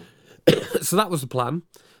 Mm-hmm. So that was the plan.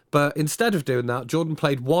 But instead of doing that, Jordan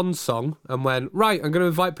played one song and went, right, I'm going to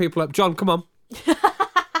invite people up. John, come on.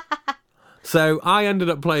 So I ended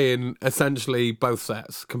up playing essentially both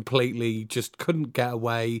sets, completely just couldn't get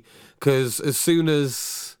away, because as soon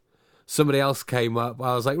as somebody else came up,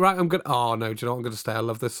 I was like, right, oh no, do you know what, I'm going to stay, I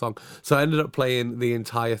love this song. So I ended up playing the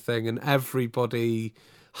entire thing, and everybody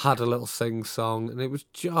had a little sing song, and it was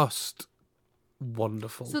just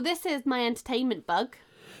wonderful. So this is my entertainment bug.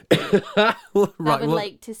 Right, I would well,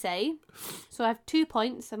 like to say. So I have 2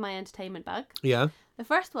 points of my entertainment bug. yeah. The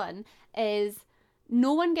first one is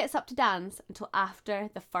no one gets up to dance until after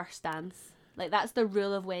the first dance. Like, that's the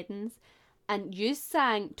rule of weddings. And you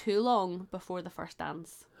sang too long before the first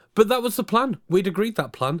dance. But that was the plan. We'd agreed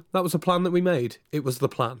that plan. That was a plan that we made. It was the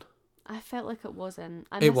plan. I felt like it wasn't.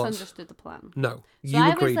 I It was. misunderstood the plan. No, So you I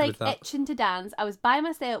agreed was like with that. itching to dance. I was by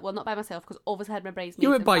myself. Well, not by myself, because obviously I had my bridesmaids. You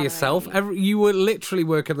weren't and by family yourself. around me. You were literally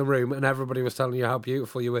working the room, and everybody was telling you how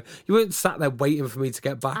beautiful you were. You weren't sat there waiting for me to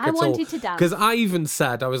get back I at all. wanted to dance. Because I even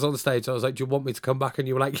said, I was on stage, I was like, do you want me to come back? And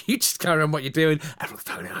you were like, you just carry on what you're doing. Everyone's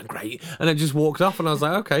telling me I'm great. And then just walked off, and I was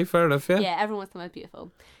like, okay, fair enough, yeah. Yeah, everyone was the most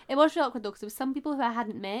beautiful. It was really awkward though, because there was some people who I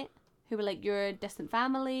hadn't met who were like your distant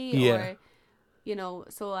family, Yeah. or you know,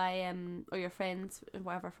 so I or your friends or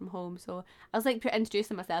whatever from home. So I was like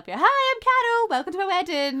introducing myself here. Hi, I'm Carol. Welcome to my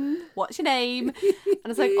wedding. What's your name? And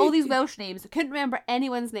it's like all these Welsh names. I couldn't remember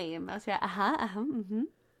anyone's name. I was like,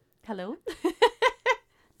 hello,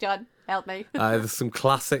 John, help me. There's some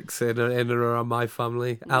classics in and around my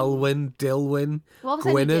family. Elwyn, Dilwyn, What was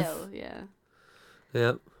I Gwyneth. Dill?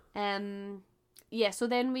 Yeah. Yeah, Yeah. So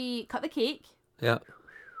then we cut the cake, yeah.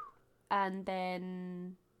 and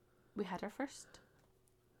then we had our first.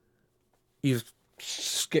 You've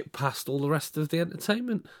skipped past all the rest of the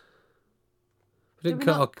entertainment. We Did didn't we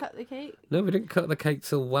cut not cut the cake? No, we didn't cut the cake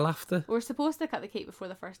till well after. We were supposed to cut the cake before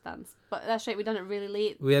the first dance, but that's right, we done it really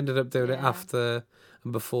late. We ended up doing it Yeah. after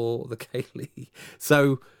and before the Kaylee.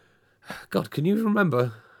 So, God, can you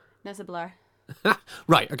remember? That's a blur.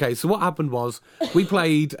 Right, okay, so what happened was we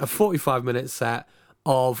played a 45-minute set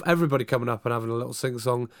of everybody coming up and having a little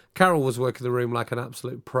sing-song. Carol was working the room like an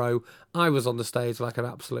absolute pro. I was on the stage like an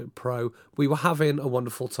absolute pro. We were having a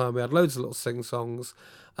wonderful time. We had loads of little sing-songs.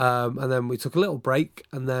 And then we took a little break,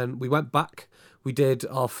 and then we went back. We did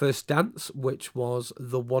our first dance, which was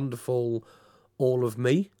the wonderful All of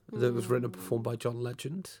Me, that was written and performed by John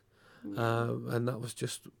Legend. And that was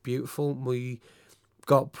just beautiful. We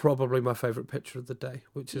got probably my favourite picture of the day,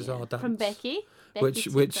 which is our dance. From Becky. Which-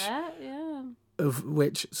 took which- that, yeah. Of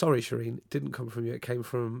which, sorry, Shireen, it didn't come from you. It came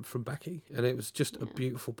from Becky, and it was just a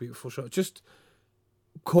beautiful, beautiful shot. Just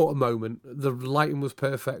caught a moment. The lighting was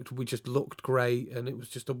perfect. We just looked great, and it was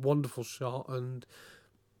just a wonderful shot, and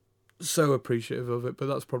so appreciative of it. But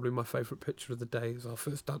that's probably my favourite picture of the day. Is our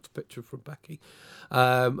first dance picture from Becky,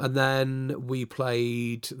 and then we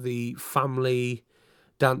played the family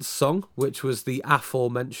dance song, which was the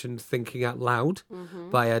aforementioned Thinking Out Loud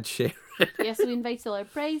by Ed Sheeran. Yeah, so we invited all our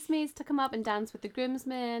bridesmaids to come up and dance with the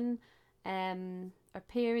groomsmen, our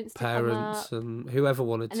parents to come up. And whoever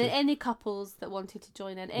wanted and to. then any couples that wanted to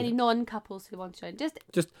join in, any non-couples who wanted to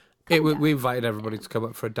join. We invited everybody to come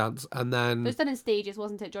up for a dance, and then it was done in stages,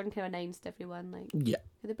 wasn't it? Jordan kind of announced everyone, like, yeah,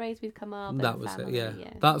 the bridesmaids come up. that and was family, it.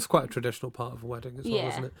 Yeah, that's quite a traditional part of a wedding as well,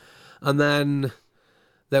 isn't it? And then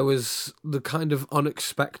there was the kind of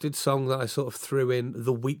unexpected song that I sort of threw in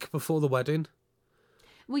the week before the wedding.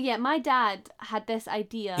 Well, yeah, my dad had this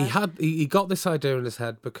idea. He got this idea in his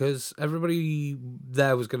head because everybody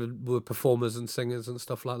there were performers and singers and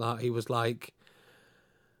stuff like that. He was like,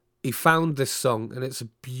 he found this song and it's a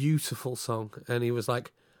beautiful song, and he was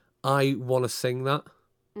like, I want to sing that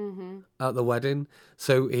at the wedding.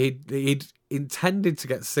 So he'd intended to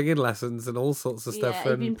get singing lessons and all sorts of stuff.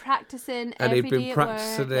 Yeah, he'd been practicing every day at work.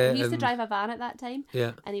 it. He used to drive a van at that time.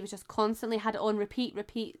 Yeah. And he was just constantly had it on repeat,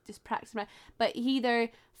 just practicing. But he either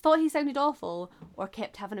thought he sounded awful or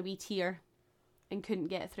kept having a wee tear and couldn't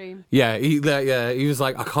get through. Yeah, he was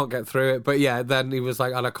like, I can't get through it. But yeah, then he was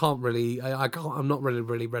like, and I'm not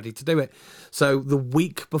really ready to do it. So the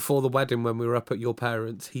week before the wedding, when we were up at your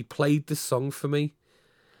parents', he played this song for me.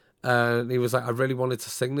 And he was like, I really wanted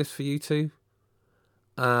to sing this for you two.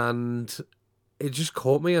 And it just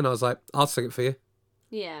caught me, and I was like, I'll sing it for you.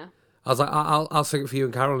 Yeah. I was like, I'll sing it for you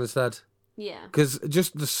and Carol instead. Yeah. Because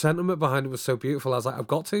just the sentiment behind it was so beautiful. I was like, I've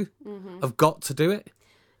got to. I've got to do it.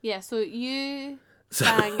 Yeah, so you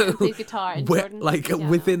sang and played guitar and Jordan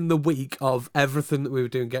within the week of everything that we were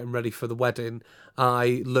doing, getting ready for the wedding,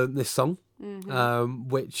 I learnt this song,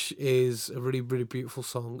 which is a really, really beautiful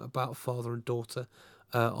song about father and daughter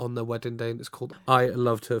on their wedding day, and it's called I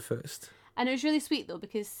Loved Her First. And it was really sweet, though,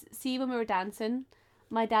 because, see, when we were dancing,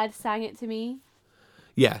 my dad sang it to me.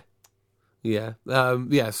 Yeah.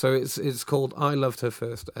 So it's called I Loved Her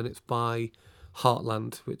First, and it's by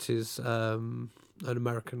Heartland, which is an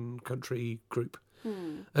American country group.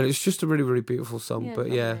 And it's just a really, really beautiful song.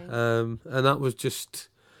 And that was just,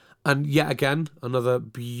 and yet again, another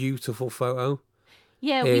beautiful photo.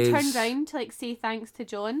 Yeah, we turned round to say thanks to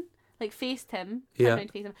John. Faced him, turned around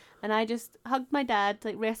to face him, and I just hugged my dad,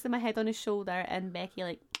 rested my head on his shoulder, and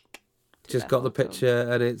Becky just got the picture,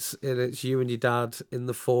 and it's you and your dad in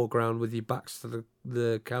the foreground with your backs to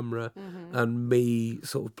the camera, and me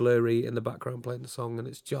sort of blurry in the background playing the song, and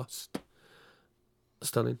it's just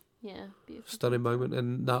stunning. Yeah, beautiful. Stunning moment,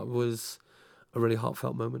 and that was a really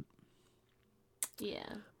heartfelt moment.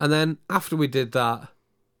 Yeah. And then after we did that,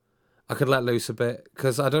 I could let loose a bit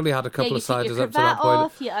because I'd only had a couple of ciders up to that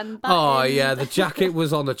point. Oh yeah, the jacket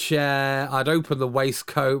was on a chair. I'd opened the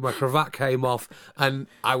waistcoat, my cravat came off, and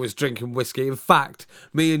I was drinking whiskey. In fact,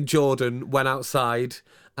 me and Jordan went outside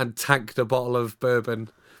and tanked a bottle of bourbon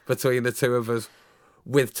between the two of us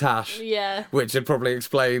with Tash. Yeah, which would probably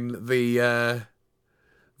explain the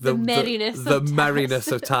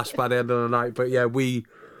merriness of Tash by the end of the night. But yeah, we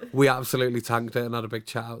absolutely tanked it and had a big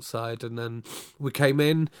chat outside, and then we came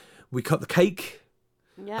in. We cut the cake.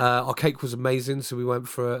 Yeah. Our cake was amazing, so we went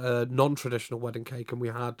for a non-traditional wedding cake, and we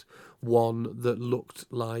had one that looked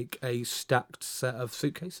like a stacked set of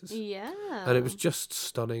suitcases. Yeah. And it was just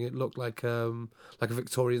stunning. It looked like a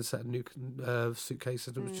Victorian set of new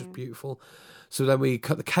suitcases. It was just beautiful. So then we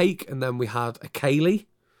cut the cake, and then we had a ceilidh.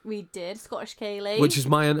 We did, Scottish ceilidh. Which is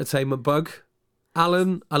my entertainment bug.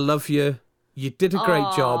 Alan, I love you. You did a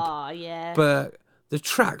great job. Oh, yeah. But the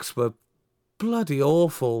tracks were bloody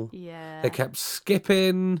awful. Yeah. They kept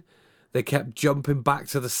skipping. They kept jumping back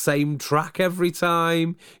to the same track every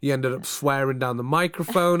time. You ended up swearing down the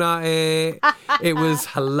microphone at it. It was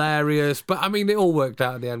hilarious. But I mean, it all worked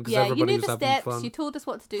out in the end because everybody was having steps, fun. You told us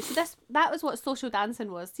what to do. So that was what social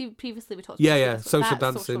dancing was. See, previously we talked about social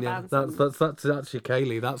dancing. Yeah, that's your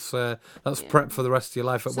ceilidh. That's prep for the rest of your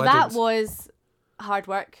life at weddings. That was hard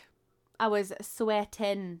work. I was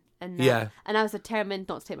sweating and I was determined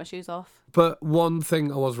not to take my shoes off. But one thing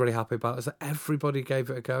I was really happy about is that everybody gave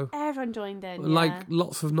it a go. Everyone joined in.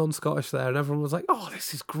 Lots of non-Scottish there, and everyone was like, "Oh,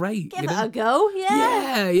 this is great! Give it a go,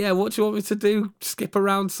 yeah. What do you want me to do? Skip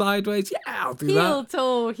around sideways? Yeah, I'll do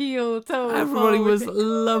that. Heel toe. Everybody was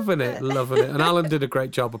loving it. And Alan did a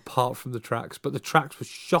great job apart from the tracks, but the tracks were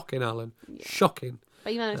shocking, Alan. Yeah. Shocking.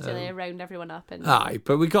 But you managed to round everyone up.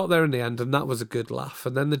 But we got there in the end, and that was a good laugh.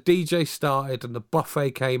 And then the DJ started, and the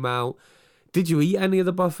buffet came out. Did you eat any of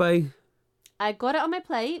the buffet? I got it on my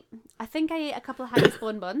plate. I think I ate a couple of Haggis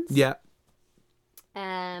bonbons. Yeah.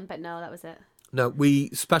 But no, that was it. No, we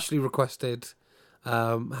specially requested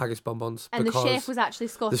haggis bonbons. And the because chef was actually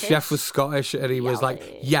the Scottish. chef was Scottish, and he was like,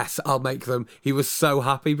 Yay. yes, I'll make them. He was so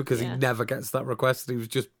happy because Yeah. he never gets that request. He was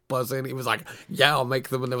just buzzing. He was like, yeah, I'll make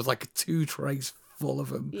them. And there was like 2 trays full of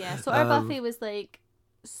them. Yeah, so our buffet was like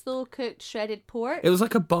slow cooked shredded pork. It was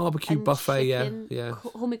like a barbecue and buffet, chicken, yeah.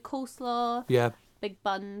 homemade coleslaw, Yeah. big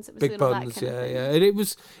buns. It was Big doing all that buns, kind of thing. yeah. And it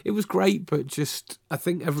was great, but just I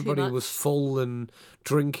think everybody much. was full and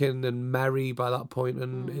drinking and merry by that point,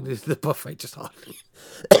 and the buffet just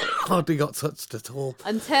hardly got touched at all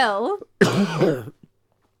Until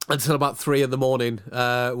until about 3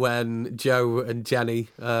 a.m. When Joe and Jenny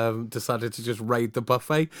decided to just raid the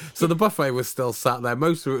buffet. So the buffet was still sat there.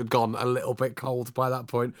 Most of it had gone a little bit cold by that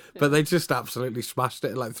point, but they just absolutely smashed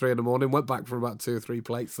it at like 3 a.m. Went back for about 2 or 3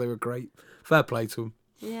 plates. They were great. Fair play to them.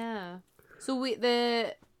 yeah, so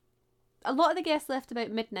a lot of the guests left about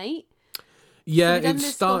midnight. Yeah, we've done it the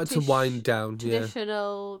started to Scottish wind down. Yeah,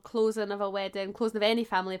 Traditional closing of a wedding, closing of any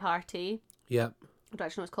family party. yeah. What do I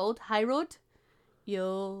know it's called? High road.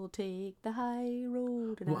 You'll take the high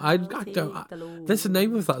road. And Well, I'll I take don't. the low. There's a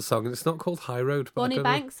name of that song, and it's not called High Road. But I Bonnie don't know.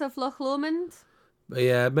 Banks of Loch Lomond.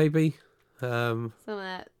 Yeah, maybe. Something like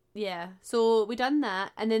that. Yeah. So we done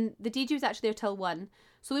that, and then the DJ was actually there till 1.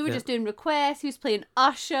 So we were Yeah. just doing requests. He was playing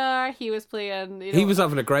Usher. He was playing. He was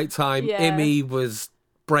having a great time. Yeah. Immy was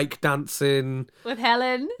break dancing, with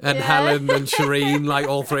Helen and yeah. Helen and Shireen, like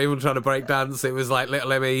all 3 of them trying to break dance. It was like little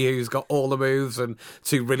Immy, who's got all the moves, and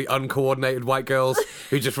 2 really uncoordinated white girls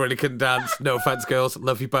who just really couldn't dance. No offense, girls,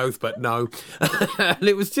 love you both, but no. And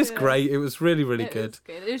it was just great. It was really, really It good. was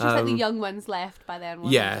good. It was just like the young ones left by then.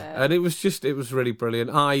 Wasn't Yeah, it? and it was really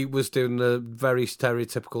brilliant. I was doing the very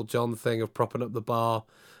stereotypical John thing of propping up the bar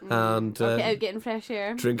and Get out getting fresh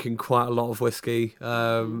air. drinking quite a lot of whiskey,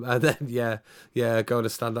 and then going to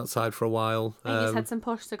stand outside for a while. I think you just had some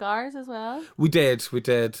posh cigars as well. We did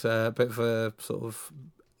a bit of a sort of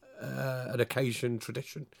an occasion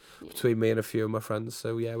tradition between me and a few of my friends.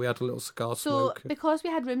 So yeah, we had a little cigar So smoke. because we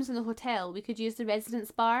had rooms in the hotel, we could use the residence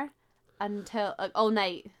bar until all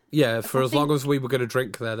night. Yeah, for I as think- long as we were going to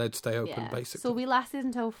drink there, they'd stay open Yeah. basically. So we lasted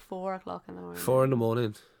until 4 o'clock in the morning. 4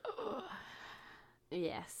 a.m.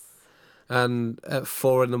 Yes. And at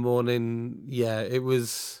 4 a.m, yeah, it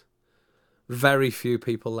was very few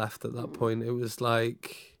people left at that point. It was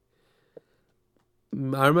like,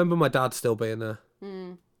 I remember my dad still being there,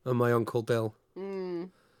 and my uncle Dill.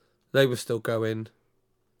 They were still going.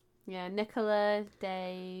 Yeah, Nicola,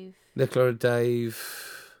 Dave, Nicola and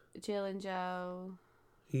Dave, Jill and Joe,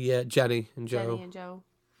 yeah, Jenny and Joe. Jenny and Joe.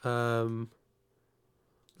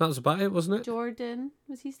 That was about it, wasn't it? Jordan,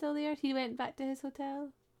 was he still there? He went back to his hotel?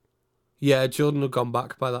 Yeah, Jordan had gone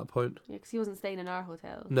back by that point. Yeah, because he wasn't staying in our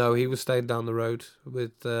hotel. No, he was staying down the road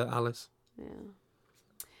with Alice. Yeah.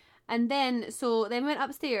 And then we went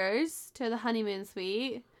upstairs to the honeymoon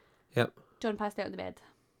suite. Yep. John passed out in the bed.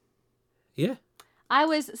 Yeah. I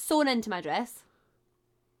was sewn into my dress.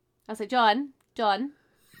 I was like, John, you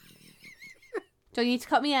need to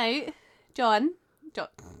cut me out. John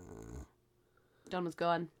was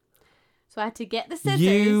gone. So I had to get the scissors.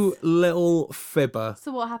 You little fibber.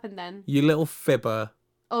 So what happened then? You little fibber.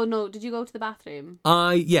 Oh no, did you go to the bathroom?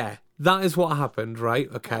 Yeah, that is what happened, right?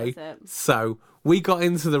 Okay. That was it. So we got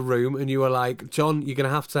into the room and you were like, John, you're going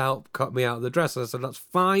to have to help cut me out of the dress. And I said, that's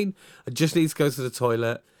fine. I just need to go to the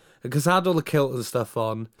toilet. Because I had all the kilt and stuff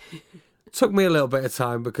on. Took me a little bit of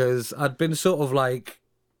time because I'd been sort of like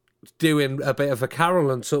doing a bit of a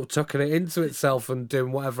carol and sort of tucking it into itself and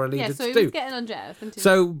doing whatever I needed Yeah, so to he do. was getting undressed.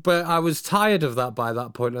 So, but I was tired of that by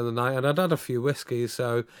that point of the night, and I'd had a few whiskeys,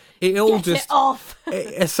 so it all Get just it off.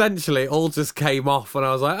 essentially it all just came off, and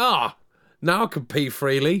I was like, now I can pee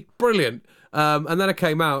freely, brilliant. And then I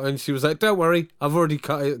came out, and she was like, "Don't worry, I've already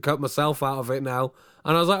cut myself out of it now."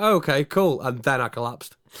 And I was like, "Okay, cool." And then I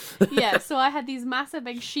collapsed. Yeah, so I had these massive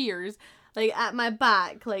big shears like at my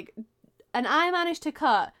back, like, and I managed to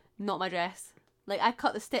cut not my dress. Like I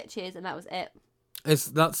cut the stitches, and that was it.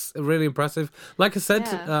 That's really impressive. Like I said,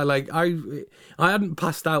 Yeah. I hadn't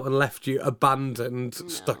passed out and left you abandoned,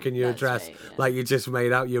 stuck in your that's dress right, yeah. like you just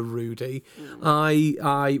made out, you Rudy.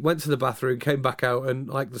 I went to the bathroom, came back out, and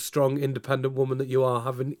like the strong, independent woman that you are,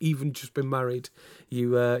 having even just been married,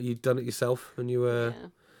 you'd done it yourself, and you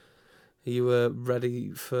were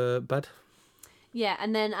ready for bed. Yeah,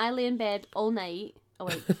 and then I lay in bed all night. Oh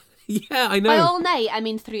wait, Yeah, I know. by all night I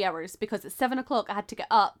mean 3 hours, because at 7 o'clock I had to get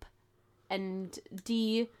up and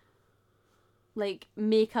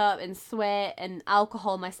make up and sweat and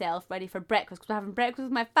alcohol myself ready for breakfast, because we're having breakfast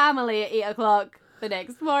with my family at 8 o'clock the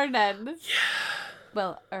next morning. Yeah.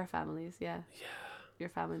 Well, our families, yeah. your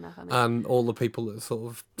family, my family. And all the people that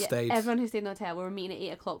sort of Yeah, stayed. everyone who stayed in the hotel. We were meeting at 8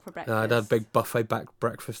 o'clock for breakfast. I'd had a big buffet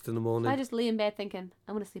breakfast in the morning. So I just lay in bed thinking,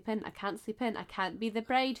 I'm going to sleep in. I can't sleep in. I can't be the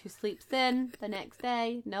bride who sleeps in the next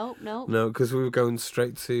day. Nope. No, because we were going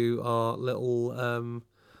straight to our little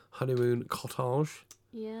honeymoon cottage.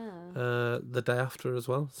 Yeah. The day after as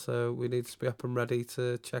well. So we needed to be up and ready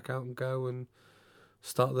to check out and go and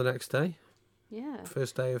start the next day. Yeah.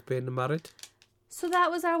 First day of being married. So that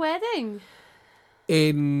was our wedding.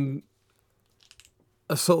 In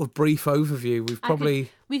a sort of brief overview,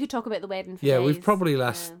 We could talk about the wedding for we've days. probably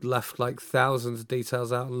left like thousands of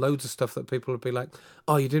details out and loads of stuff that people would be like,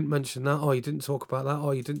 oh, you didn't mention that, oh, you didn't talk about that,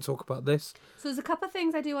 oh, you didn't talk about this. So there's a couple of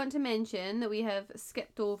things I do want to mention that we have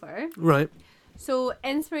skipped over. Right. So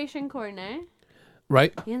Inspiration Corner.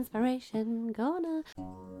 Right. Inspiration Corner.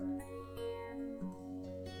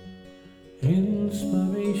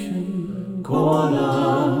 Inspiration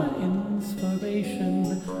Corner.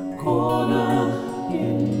 Inspiration Corner.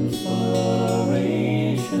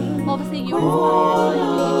 Inspiration. Obviously you were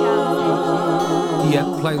inspired by the jam Yeah,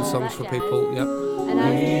 playing songs for people, yep. And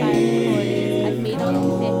I was inspired because I've made all the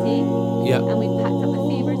confetti. Yep. And we packed up the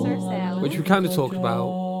favours ourselves. Which we kind of talked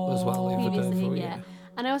about as well the other day. Previously, yeah.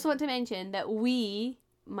 And I also want to mention that we,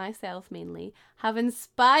 myself mainly, have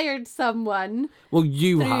inspired someone. Well,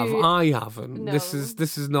 you through- have. I haven't. No. This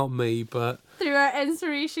is not me, but Through our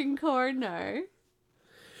Inspiration Corner.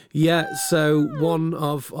 yeah. So one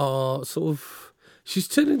of our sort of, she's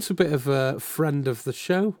turned into a bit of a friend of the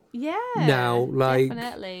show. Yeah. Now, like,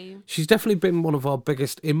 definitely. she's definitely been one of our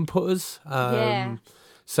biggest inputters. Yeah.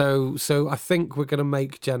 So I think we're gonna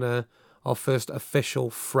make Jenna our first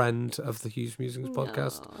official friend of the Hughes Musings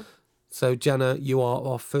podcast. No. So Jenna, you are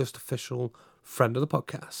our first official friend of the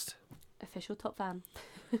podcast. Official top fan.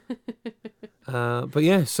 But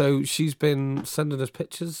yeah, so she's been sending us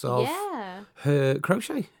pictures of Yeah. her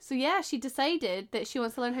crochet. So yeah, she decided that she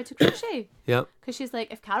wants to learn how to crochet. Yeah. Because she's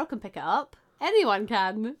like, if Carol can pick it up, anyone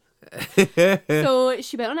can. So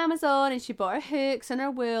she went on Amazon and she bought her hooks and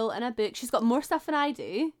her wool and a book. She's got more stuff than I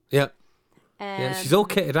do. Yeah. Yeah, she's all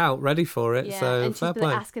kitted out, ready for it. Yeah, So and she's fair been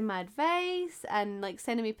play. like, asking my advice and like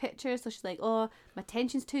sending me pictures. So she's like, "Oh, my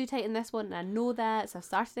tension's too tight in this one, and I know that." So I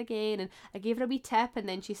started again, and I gave her a wee tip, and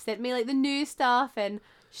then she sent me like the new stuff, and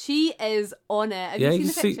she is on it. Have Yeah, you you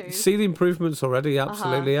seen the pictures? see the improvements already.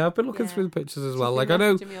 Absolutely. Yeah, I've been looking Yeah. through the pictures as She's well. been Like I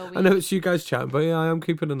know messaging me all week. it's you guys chatting, but yeah, I am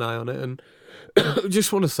keeping an eye on it. And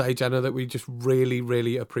just want to say, Jenna, that we just really,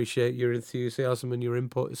 really appreciate your enthusiasm and your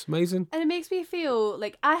input. It's amazing And it makes me feel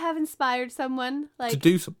like I have inspired someone. Like to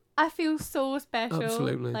do some. I feel so special.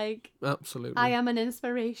 Absolutely. Like Absolutely. I am an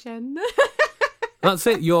inspiration. That's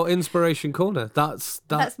it. Your inspiration corner. That's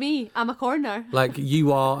me. I'm a corner. like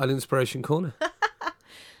you are an inspiration corner.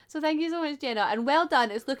 So thank you so much, Jenna, and well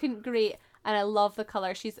done. It's looking great, and I love the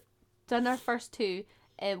colour. She's done our first two.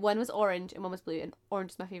 One was orange and one was blue, and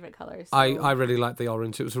orange is my favourite colour. So I really liked the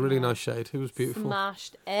orange. It was a really nice shade. It was beautiful.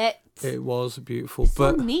 smashed it. It was beautiful.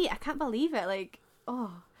 So But neat. I can't believe it. Like,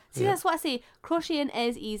 oh, see, that's what I say. Crocheting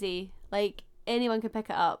is easy. Like anyone can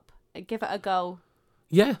pick it up. Give it a go.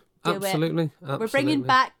 yeah, Do it. absolutely. We're bringing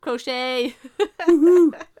back crochet.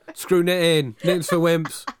 Screw knitting. Knitting's for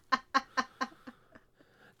wimps.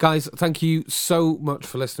 Guys, thank you so much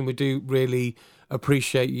for listening. We do really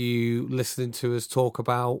appreciate you listening to us talk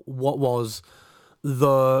about what was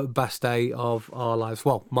the best day of our lives.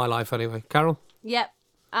 Well, my life anyway. Carol? Yep,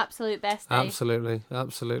 absolute best day.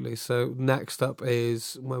 Absolutely. So next up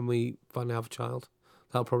is when we finally have a child.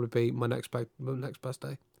 That'll probably be my next best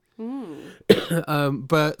day.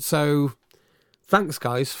 But so thanks,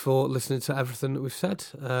 guys, for listening to everything that we've said.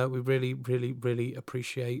 We really, really, really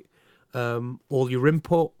appreciate all your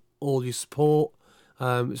input, all your support.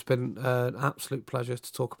 It's been an absolute pleasure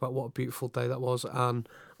to talk about what a beautiful day that was, and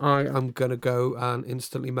I am going to go and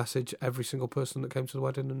instantly message every single person that came to the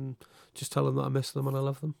wedding and just tell them that I miss them and I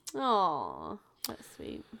love them. Aw, that's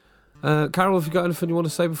sweet. Carol, have you got anything you want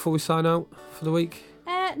to say before we sign out for the week?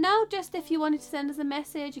 No, just if you wanted to send us a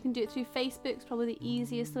message, you can do it through Facebook. It's probably the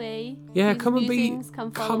easiest way. Yeah, Use come and musings, come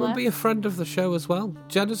follow be a friend of the show as well.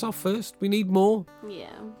 Jenna's our first. We need more. Yeah.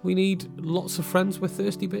 We need lots of friends with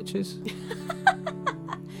thirsty bitches.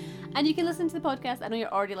 And you can listen to the podcast. I know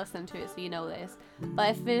you're already listening to it, so you know this.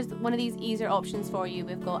 But if there's one of these easier options for you,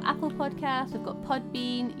 we've got Apple Podcasts, we've got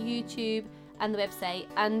Podbean, YouTube, and the website.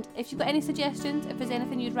 And if you've got any suggestions, if there's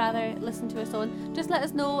anything you'd rather listen to us on, just let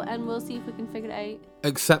us know and we'll see if we can figure it out.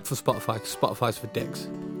 Except for Spotify, 'cause Spotify's for dicks.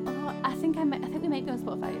 Oh, I think we might be on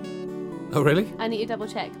Spotify. Oh, really? I need to double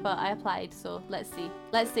check, but I applied, so let's see.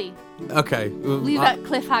 Okay. Leave that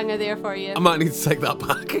cliffhanger there for you. I might need to take that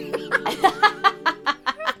back.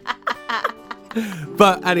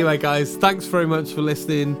 But anyway, guys, thanks very much for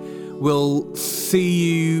listening. We'll see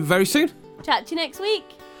you very soon. Chat to you next week.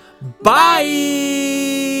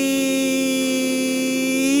 Bye.